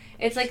venue?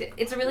 It's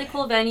a really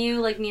cool venue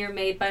like near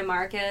Made by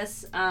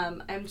Marcus.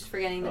 I'm just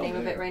forgetting the name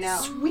of it right now.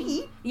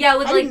 Sweet. Yeah,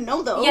 with I didn't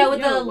know though. Yeah, with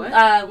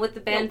Yeah, with the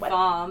band what?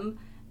 VOMB.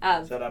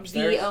 Is that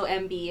upstairs?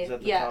 VOMB. Is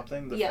that the top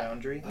thing? The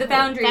Foundry? The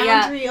Foundry,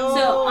 Foundry, yeah. oh.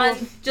 So on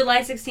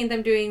July 16th,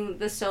 I'm doing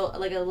a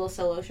little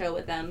solo show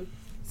with them.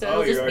 So it'll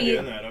you're just already be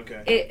doing that,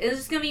 okay. it's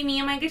just gonna be me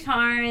and my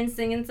guitar and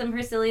singing some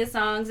Hersilia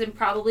songs and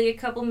probably a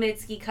couple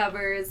Mitski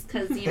covers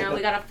because we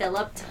gotta fill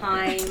up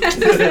time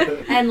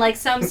and like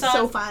some songs.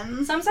 So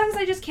fun. Some songs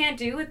I just can't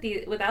do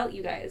without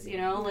you guys.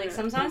 Like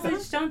some songs I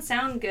just don't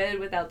sound good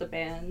without the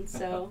band.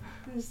 So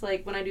I'm just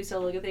like when I do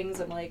solo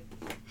things, I'm like,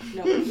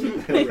 no.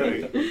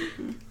 Right.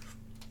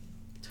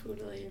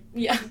 Totally.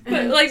 Yeah,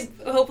 but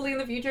like hopefully in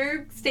the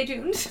future, stay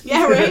tuned.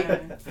 Yeah,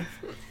 right?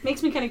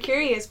 Makes me kind of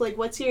curious. Like,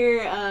 what's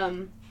your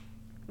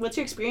What's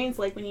your experience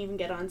like when you even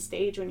get on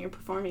stage when you're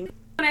performing?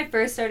 When I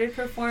first started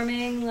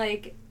performing,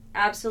 like,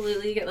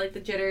 absolutely you get, like, the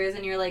jitters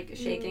and you're, like,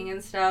 shaking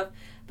and stuff.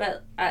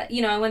 But,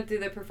 you know, I went through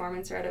the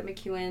performance route at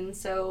McEwen,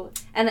 so,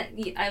 and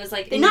I was,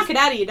 like... They knock it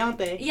out of you, don't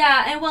they?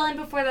 Yeah, and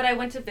before that I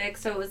went to Vic,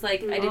 so it was,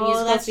 like, I did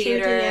musical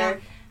theater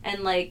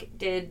and, like,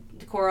 did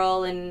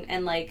choral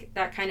and, like,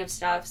 that kind of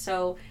stuff.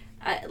 So,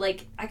 I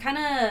kind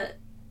of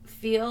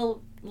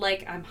feel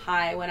like I'm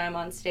high when I'm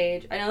on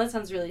stage. I know that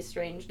sounds really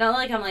strange. Not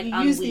like I'm, like, you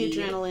on use weed.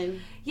 the adrenaline.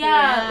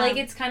 Yeah, like,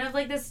 it's kind of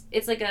like this,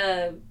 it's like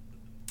an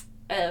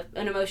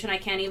emotion I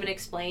can't even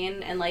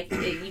explain, and like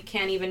you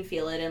can't even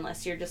feel it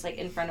unless you're just like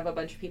in front of a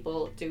bunch of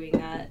people doing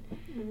that.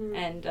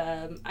 And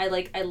I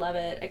love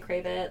it. I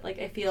crave it. Like,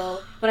 I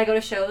feel when I go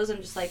to shows, I'm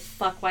just like,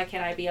 fuck, why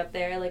can't I be up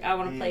there? Like, I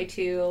want to play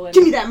too. And,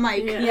 give me that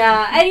mic.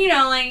 Yeah, and you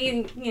know, like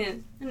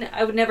you know,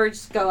 I would never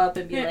just go up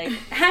and be like,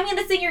 I'm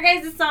gonna sing your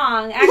guys'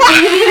 song.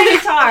 Actually, give me the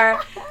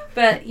guitar.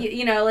 But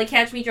you know, like,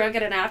 catch me drunk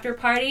at an after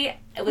party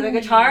with a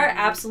guitar.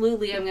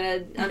 Absolutely, I'm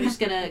just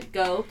gonna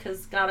go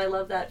because God, I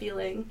love that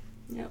feeling.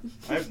 Yeah.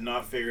 I've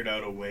not figured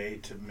out a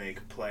way to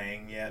make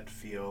playing yet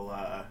feel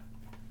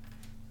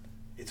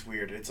it's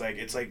weird. It's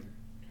like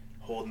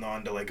holding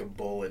on to like a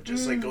bullet,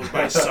 just like goes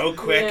by so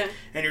quick,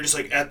 and you're just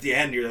like at the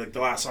end, you're like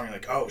the last song, you're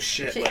like, oh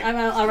shit, like, I'm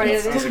already.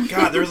 I was like,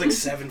 God, there was like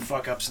 7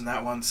 fuck ups in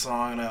that one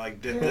song, and I like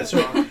did this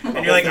wrong,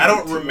 and you're like, I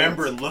don't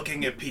remember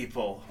looking at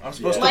people. I'm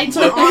supposed to Lights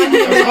look. are on.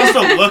 I'm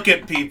supposed to look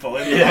at people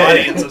in the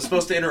audience. I'm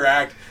supposed to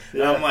interact.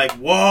 And I'm like,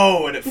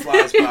 whoa, and it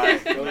flies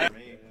by.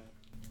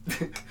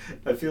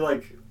 I feel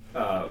like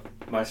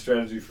my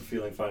strategy for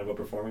feeling fine about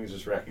performing is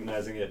just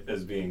recognizing it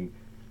as being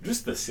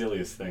just the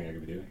silliest thing I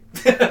could be doing,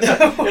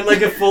 in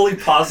like a fully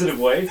positive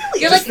way.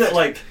 You're just like, that,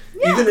 like,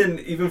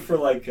 even for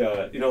like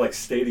you know, like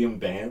stadium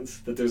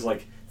bands, that there's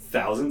like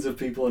thousands of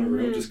people in a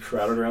room just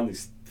crowded around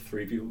these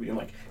 3 people being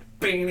like.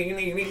 It's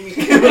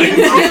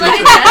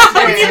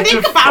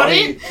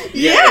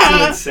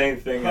an insane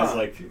thing as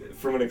like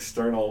from an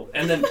external,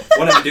 and then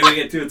when I'm doing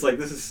it too, it's like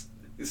this is.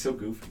 It's so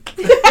goofy.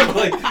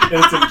 Like, and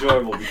it's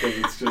enjoyable because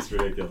it's just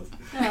ridiculous.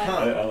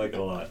 I like it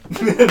a lot.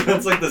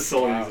 That's like the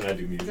sole reason I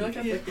do I music. feel like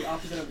I'm like the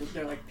opposite of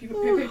they're like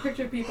people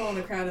picture people in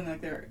the crowd in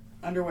like their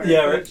underwear.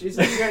 Yeah, right. She's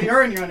like,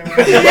 you're in your underwear.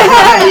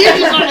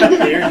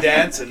 You're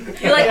dancing.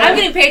 You're like, I'm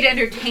getting paid to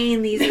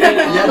entertain these people.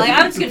 Yeah, like,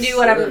 I'm just gonna do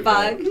whatever the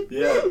fuck.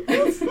 Yeah,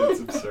 it's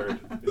absurd.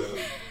 Yeah.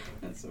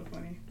 That's so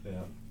funny.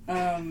 Yeah.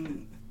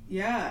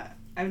 Yeah,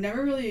 I've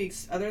never really,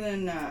 other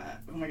than,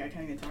 oh my god, I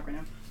can't even talk right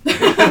now.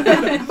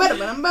 Yeah.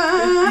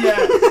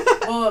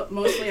 Well,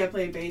 mostly I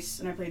play bass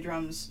and I play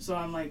drums, so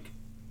I'm like,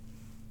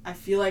 I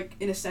feel like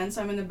in a sense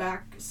I'm in the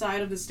back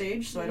side of the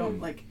stage, so I don't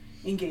like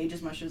engage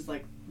as much as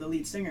like the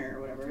lead singer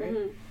or whatever, right?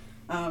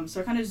 So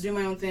I kind of just do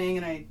my own thing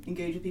and I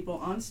engage with people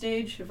on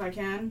stage if I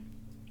can.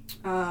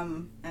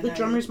 And the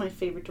drummer's my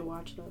favorite to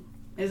watch though.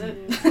 Is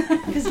it?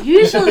 Because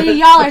usually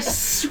y'all are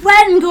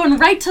sweating, going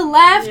right to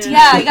left.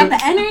 Yeah, you got the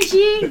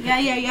energy.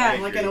 Yeah.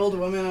 I'm like an old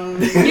woman on.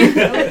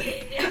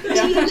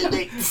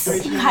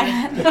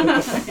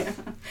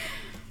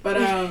 But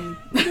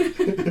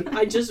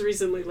I just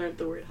recently learned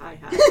the word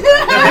hi-hat.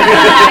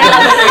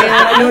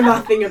 I know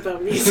nothing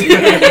about music.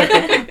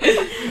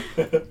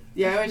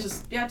 Yeah, I always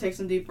just take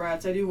some deep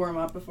breaths. I do warm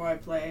up before I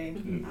play.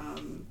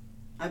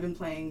 I've been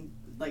playing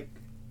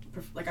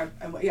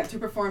to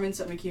performance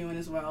at McEwen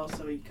as well,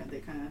 so they kind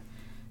of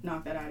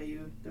knock that out of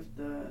you,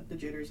 the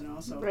jitters and all.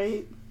 So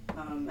right.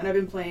 And I've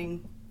been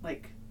playing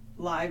like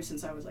live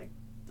since I was like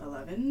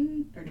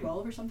 11 or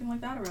 12 or something like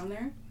that, around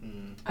there.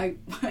 I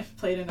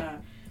played in a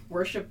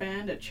worship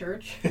band at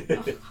church.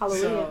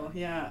 Hallelujah. So,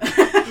 yeah.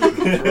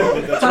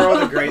 That's where all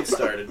the greats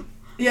started.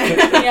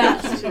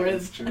 Yeah. Sure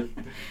is. True.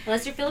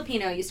 Unless you're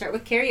Filipino, you start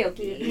with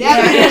karaoke.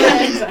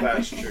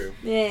 That's true.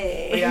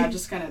 Yay. But yeah,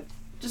 just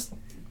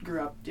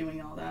grew up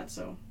doing all that,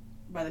 so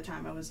by the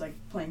time I was like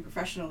playing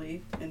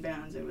professionally in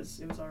bands, it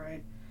was all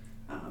right.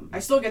 I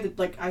still get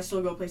I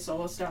still go play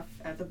solo stuff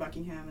at the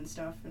Buckingham and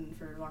stuff, and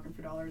for Locking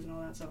for Dollars and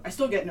all that. So I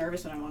still get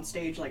nervous when I'm on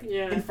stage, like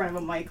in front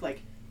of a mic,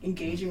 like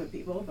engaging with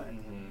people. But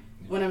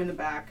when I'm in the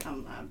back,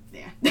 I'm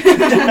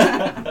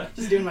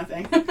just doing my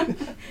thing.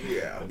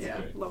 Yeah.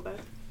 Great. Love that.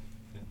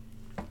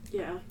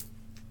 Yeah.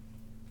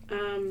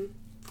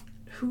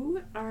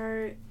 Who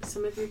are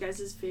some of your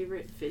guys'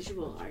 favorite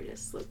visual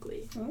artists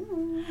locally?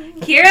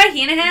 Kira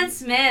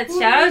Heenahan-Smith.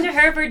 Shout out to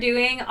her for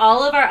doing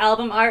all of our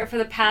album art for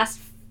the past,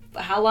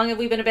 how long have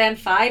we been a band?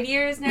 5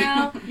 years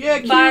now?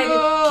 Yeah,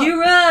 Kira!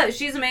 Kira!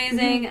 She's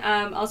amazing.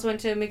 Also went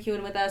to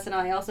McEwen with us, and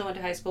I also went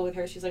to high school with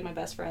her. She's like my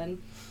best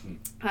friend.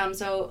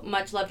 So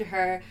much love to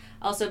her.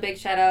 Also big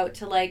shout out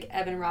to like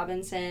Evan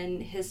Robinson.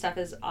 His stuff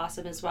is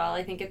awesome as well.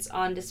 I think it's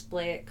on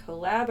display at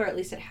Collab, or at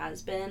least it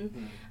has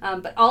been.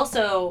 But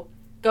also,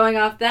 going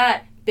off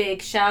that,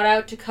 big shout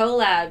out to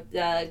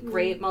Collab,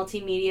 great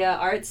multimedia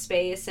art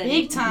space, and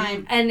Big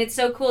time. And it's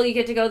so cool. You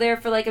get to go there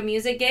for like a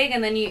music gig,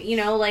 and then you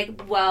know,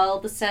 like while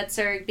the sets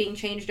are being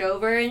changed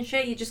over and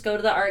shit, you just go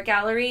to the art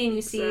gallery and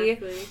you see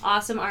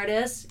awesome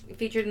artists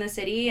featured in the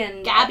city.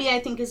 And Gabby, I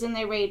think, is in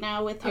there right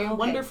now with her okay.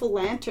 wonderful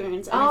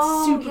lanterns, and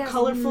it's super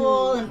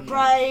colorful and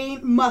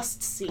bright.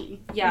 Must see.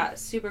 Yeah,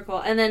 super cool.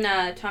 And then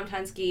Tom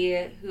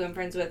Tunsky, who I'm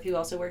friends with, who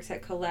also works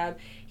at Collab,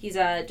 he's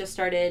just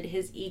started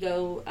his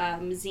Ego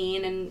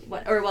zine, and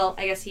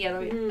I guess he had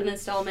an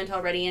installment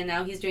already, and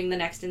now he's doing the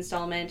next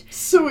installment.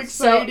 So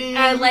exciting!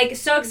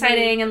 So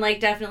exciting, and like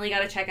definitely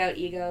got to check out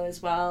Ego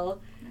as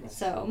well.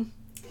 So.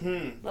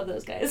 Love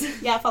those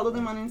guys. Yeah, follow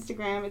them on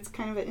Instagram. It's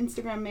kind of an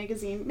Instagram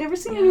magazine. Never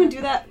seen anyone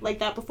do that like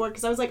that before,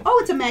 because I was like, oh,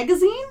 it's a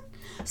magazine?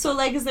 So,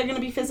 like, is there going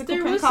to be physical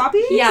print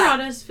copies?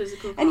 Yeah.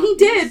 Physical and he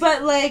did,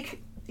 but,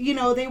 like, you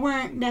know, they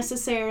weren't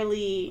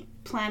necessarily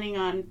planning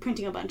on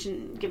printing a bunch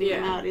and giving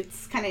them out.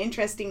 It's kind of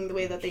interesting the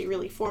way that they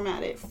really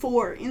format it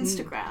for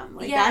Instagram.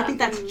 Like, I think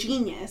that's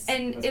genius.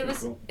 And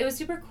that's it was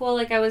super cool.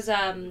 Like, I was,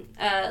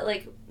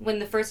 like, when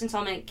the first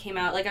installment came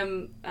out, like,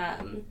 I'm,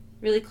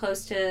 really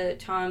close to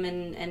Tom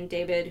and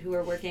David, who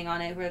are working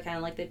on it, who are kind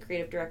of like the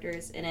creative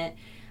directors in it.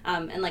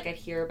 And like I'd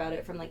hear about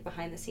it from like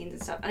behind the scenes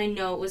and stuff. And I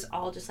know it was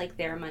all just like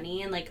their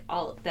money, and like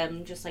all of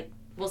them just like,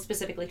 well,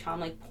 specifically Tom,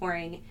 like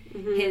pouring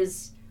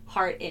his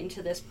heart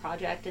into this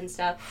project and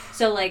stuff.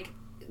 So like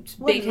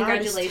big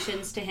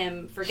congratulations to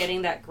him for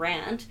getting that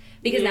grant,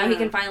 because now he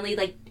can finally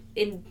like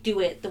do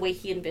it the way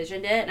he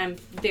envisioned it, and I'm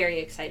very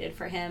excited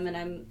for him, and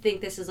I think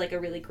this is like a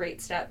really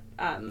great step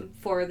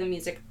for the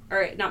music,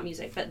 or not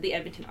music, but the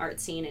Edmonton art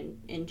scene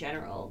in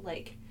general.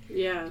 Like,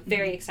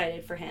 very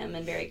excited for him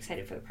and very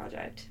excited for the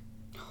project.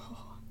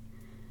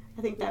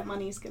 I think that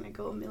money's gonna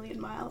go a million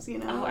miles, you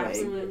know. Oh,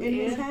 absolutely. In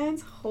his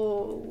hands.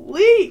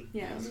 Holy.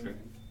 Yeah. That's great.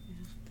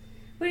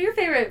 What are your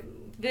favorite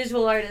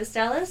visual artists,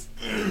 Dallas?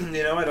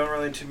 You know, I don't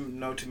really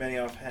know too many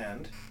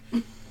offhand.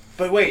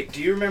 But wait,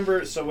 do you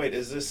remember? So wait,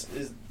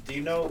 do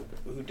you know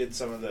who did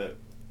some of the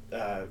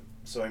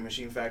Sewing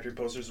Machine Factory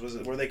posters?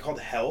 Were they called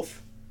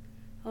Health?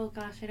 Oh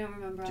gosh, I don't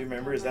remember. Do you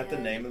remember? Is that the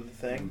name of the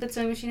thing? But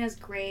Sewing Machine has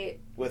great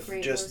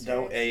just posters.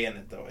 No A in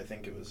it though. I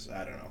think it was.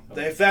 I don't know.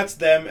 If that's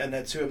them and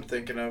that's who I'm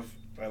thinking of,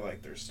 I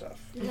like their stuff.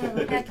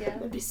 Yeah, heck yeah.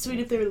 It'd be sweet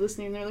if they were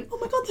listening and they're like, oh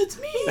my god, that's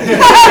me!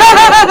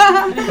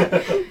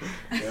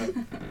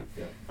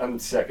 Yeah. I'm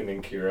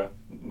seconding Kira.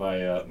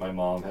 My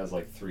mom has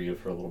like 3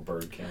 of her little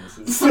bird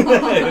canvases in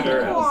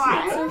her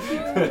house. So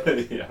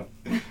cute. Yeah.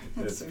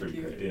 It's so pretty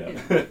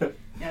cute. Great.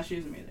 Yeah,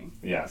 she's amazing.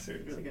 Yeah,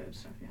 seriously. Really good at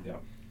stuff,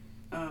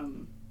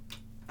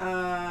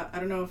 I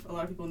don't know if a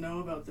lot of people know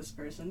about this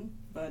person,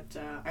 but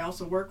I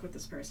also work with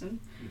this person.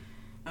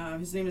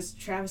 His name is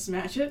Travis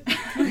Matchett.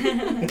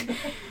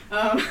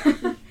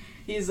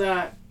 He's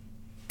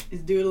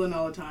doodling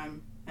all the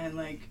time, and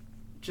like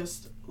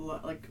just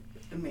like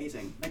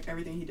amazing. Like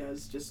everything he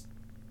does just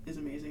is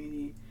amazing, and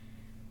he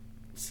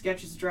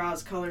sketches,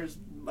 draws, colors.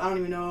 I don't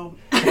even know.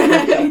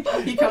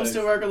 He comes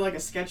to work with like a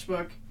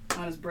sketchbook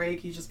on his break.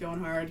 He's just going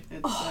hard.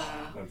 It's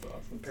that's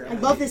awesome. I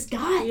love this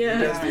guy. He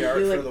does the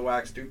art like, for the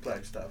Wax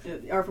Duplex stuff.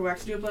 Art for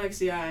Wax Duplex,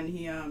 and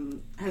he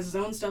has his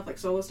own stuff, like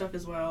solo stuff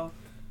as well,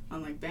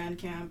 on like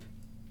Bandcamp,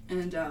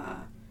 and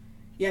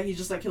he's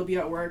just like, he'll be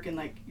at work and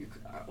like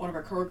one of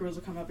our coworkers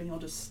will come up and he'll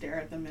just stare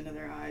at them into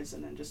their eyes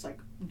and then just like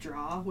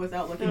draw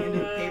without looking into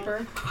the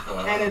paper,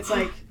 and it's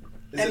like.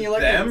 Is and it you look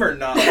them or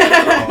not?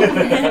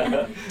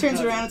 Turns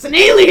around, it's an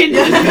alien!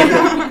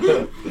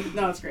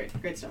 No, it's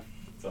great. Great stuff.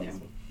 That's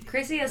awesome.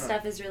 Chrissia's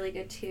stuff is really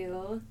good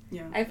too.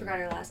 Yeah. I forgot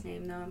her last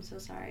name though, I'm so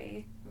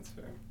sorry. That's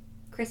fair.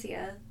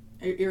 Chrissia.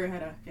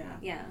 Iraheta,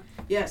 Yeah.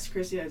 Yes,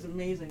 Chrissia is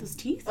amazing. Those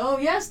teeth? Oh,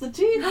 yes, the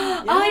teeth!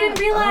 Oh, I didn't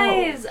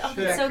realize! Oh,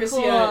 That's so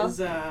Chrissia cool.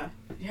 is,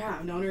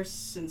 I've known her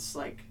since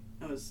like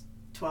I was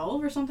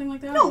 12 or something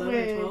like that. No 11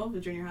 way. or 12,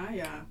 in junior high,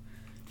 yeah.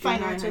 Fine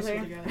Junior arts high, with high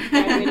her. school together.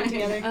 Graduated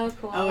together. Oh,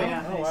 cool. Oh,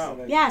 yeah. Oh,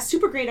 wow. Yeah,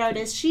 super great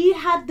artist. She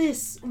had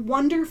this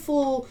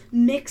wonderful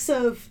mix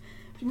of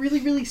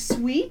really, really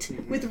sweet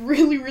with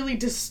really, really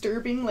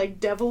disturbing, like,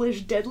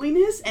 devilish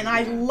deadliness, and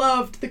I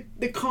loved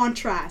the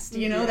contrast,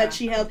 you know, that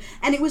she held.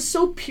 And it was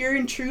so pure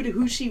and true to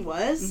who she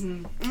was.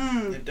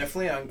 They're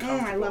definitely I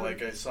uncomfortable. love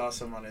Like I saw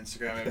some on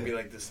Instagram, it'd be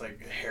like this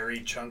like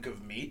hairy chunk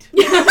of meat.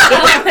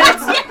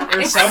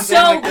 It's something so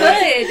like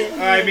that. good.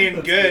 I mean,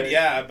 good,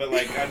 yeah, but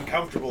like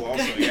uncomfortable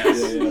also, yes.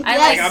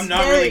 I I'm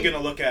not really gonna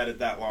look at it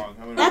that long.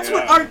 That's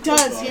what art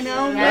does, you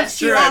know? That's Lets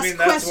true. you I ask mean,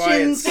 that's why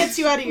questions, it's- gets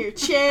you out of your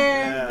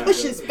chair, Yeah.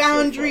 pushes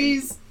boundaries.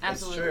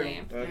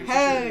 Absolutely.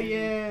 Hell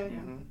yeah.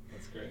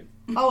 That's great.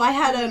 Oh, I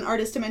had an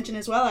artist to mention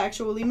as well,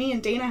 actually. Me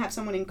and Dana have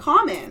someone in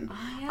common.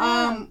 Oh,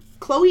 yeah.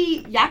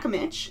 Chloe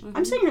Yakimovich.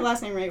 I'm saying her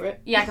last name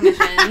right? Yakimovich.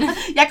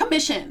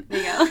 Yakimovich. There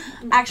you go.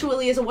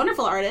 Actually is a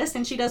wonderful artist,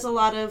 and she does a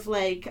lot of,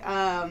 like,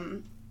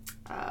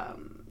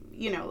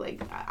 you know, like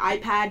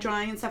iPad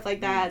drawing and stuff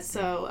like that.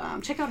 So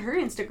check out her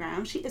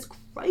Instagram. She is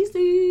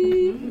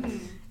crazy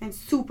and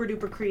super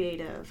duper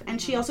creative.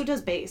 And she also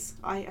does bass.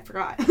 I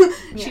forgot.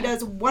 She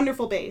does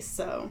wonderful bass.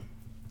 So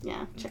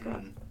yeah, check her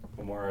out.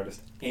 one more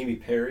artist, Amy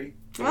Perry,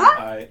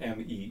 Ah.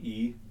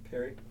 Imee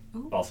Perry,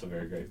 Ooh. also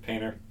very great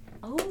painter.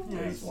 Oh.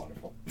 He's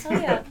wonderful. Oh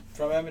yeah.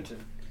 From Edmonton.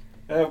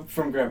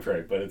 From Grand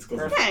Prairie, but it's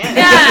close. Perfect.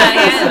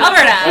 Yeah,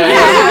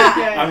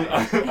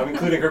 Alberta. I'm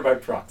including her by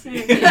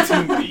proxy.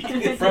 To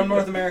me. From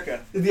North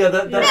America. Yeah,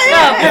 that's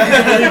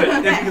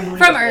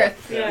From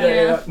Earth.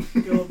 Yeah.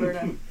 Go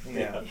Alberta.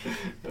 Yeah.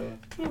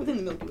 Yeah, within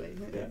the Milky Way.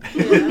 Yeah.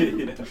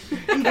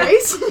 And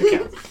Grace?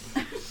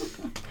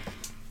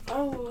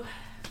 Oh,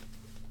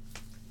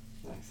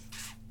 Nice.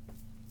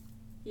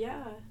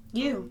 yeah.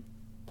 You.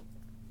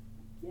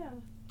 Yeah.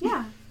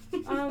 Yeah.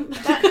 That's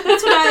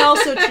That's what I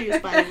also choose,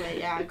 by the way.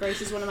 Yeah,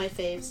 Grace is one of my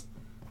faves.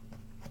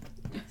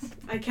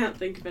 I can't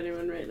think of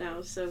anyone right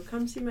now, so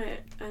come see my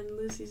and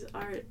Lucy's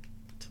art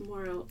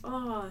tomorrow.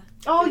 Oh,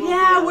 Oh, It won't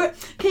yeah. be We're,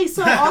 out. okay,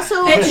 so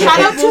also, It shout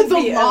out to won't The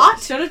be out. Lot.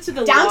 Shout out to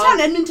the Downtown Lot.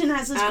 Edmonton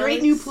has this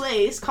great Alex. new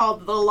place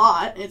called The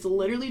Lot. It's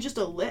literally just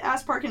a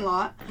lit-ass parking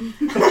lot.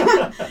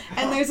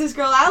 And there's this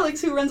girl, Alex,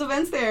 who runs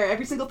events there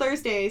every single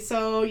Thursday.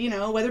 So,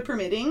 weather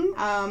permitting,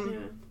 Yeah.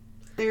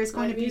 there's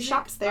going Live to be music,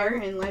 shops there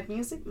art. and live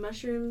music.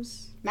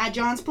 Mushrooms. Matt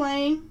John's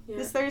playing Yeah.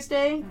 this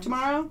Thursday,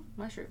 tomorrow.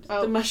 Mushrooms.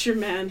 Oh, The Mushroom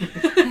Man.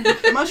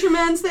 the Mushroom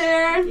Man's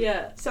there,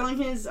 Yeah. selling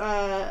his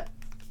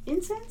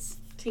incense,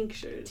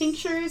 Tinctures.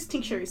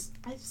 tinctures.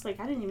 I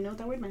didn't even know what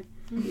that word meant.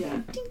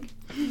 Yeah.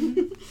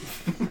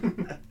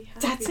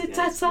 That's Happy it.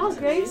 That's all, guys.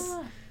 Grace.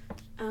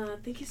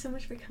 Thank you so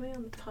much for coming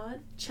on the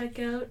pod. Check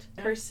out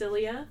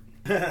Hersilia,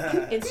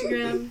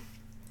 Instagram,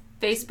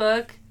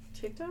 Facebook.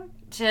 TikTok.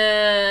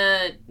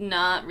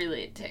 Not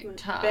really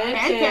TikTok.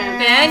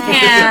 Bandcamp. Bandcamp.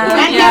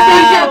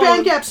 Yeah.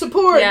 Bandcamp,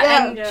 support.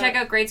 Yeah, and Yeah. check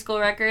out Great School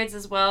Records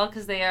as well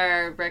because they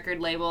are a record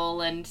label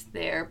and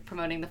they're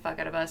promoting the fuck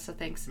out of us. So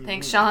thanks,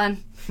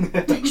 Sean,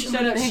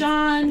 Shout out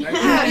Sean.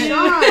 Yeah,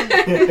 Sean.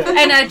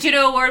 and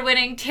Juno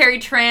Award-winning Terry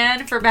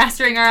Tran for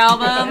mastering our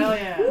album. Hell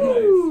yeah.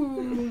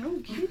 Ooh, no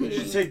Did you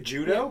kidding. say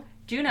judo?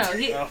 Juno,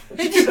 Oh.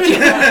 Judo.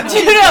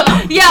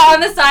 Yeah, on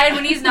the side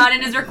when he's not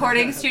in his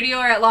recording studio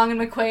or at Long and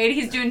McQuaid,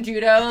 he's doing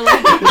judo.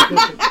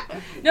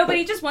 No, but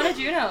he just won a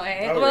Juno,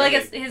 eh? Oh, Well, I really?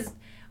 guess his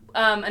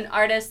an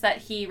artist that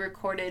he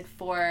recorded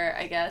for,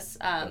 I guess,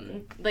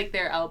 like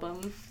their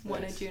album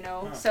won a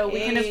Juno. Oh. So we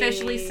can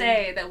officially Hey.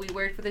 say that we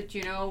worked with a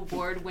Juno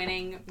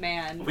award-winning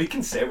man. We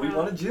can say we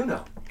won a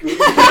Juno.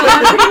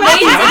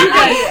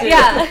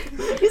 Yeah.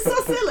 He's so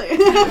silly.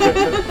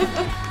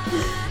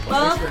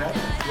 Well, thanks for having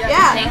us.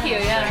 Yeah. Thank you.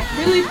 Yeah.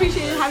 Really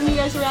appreciated having you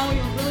guys around.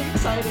 We were really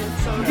excited.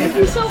 So thank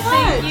you so much.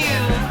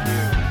 Thank you.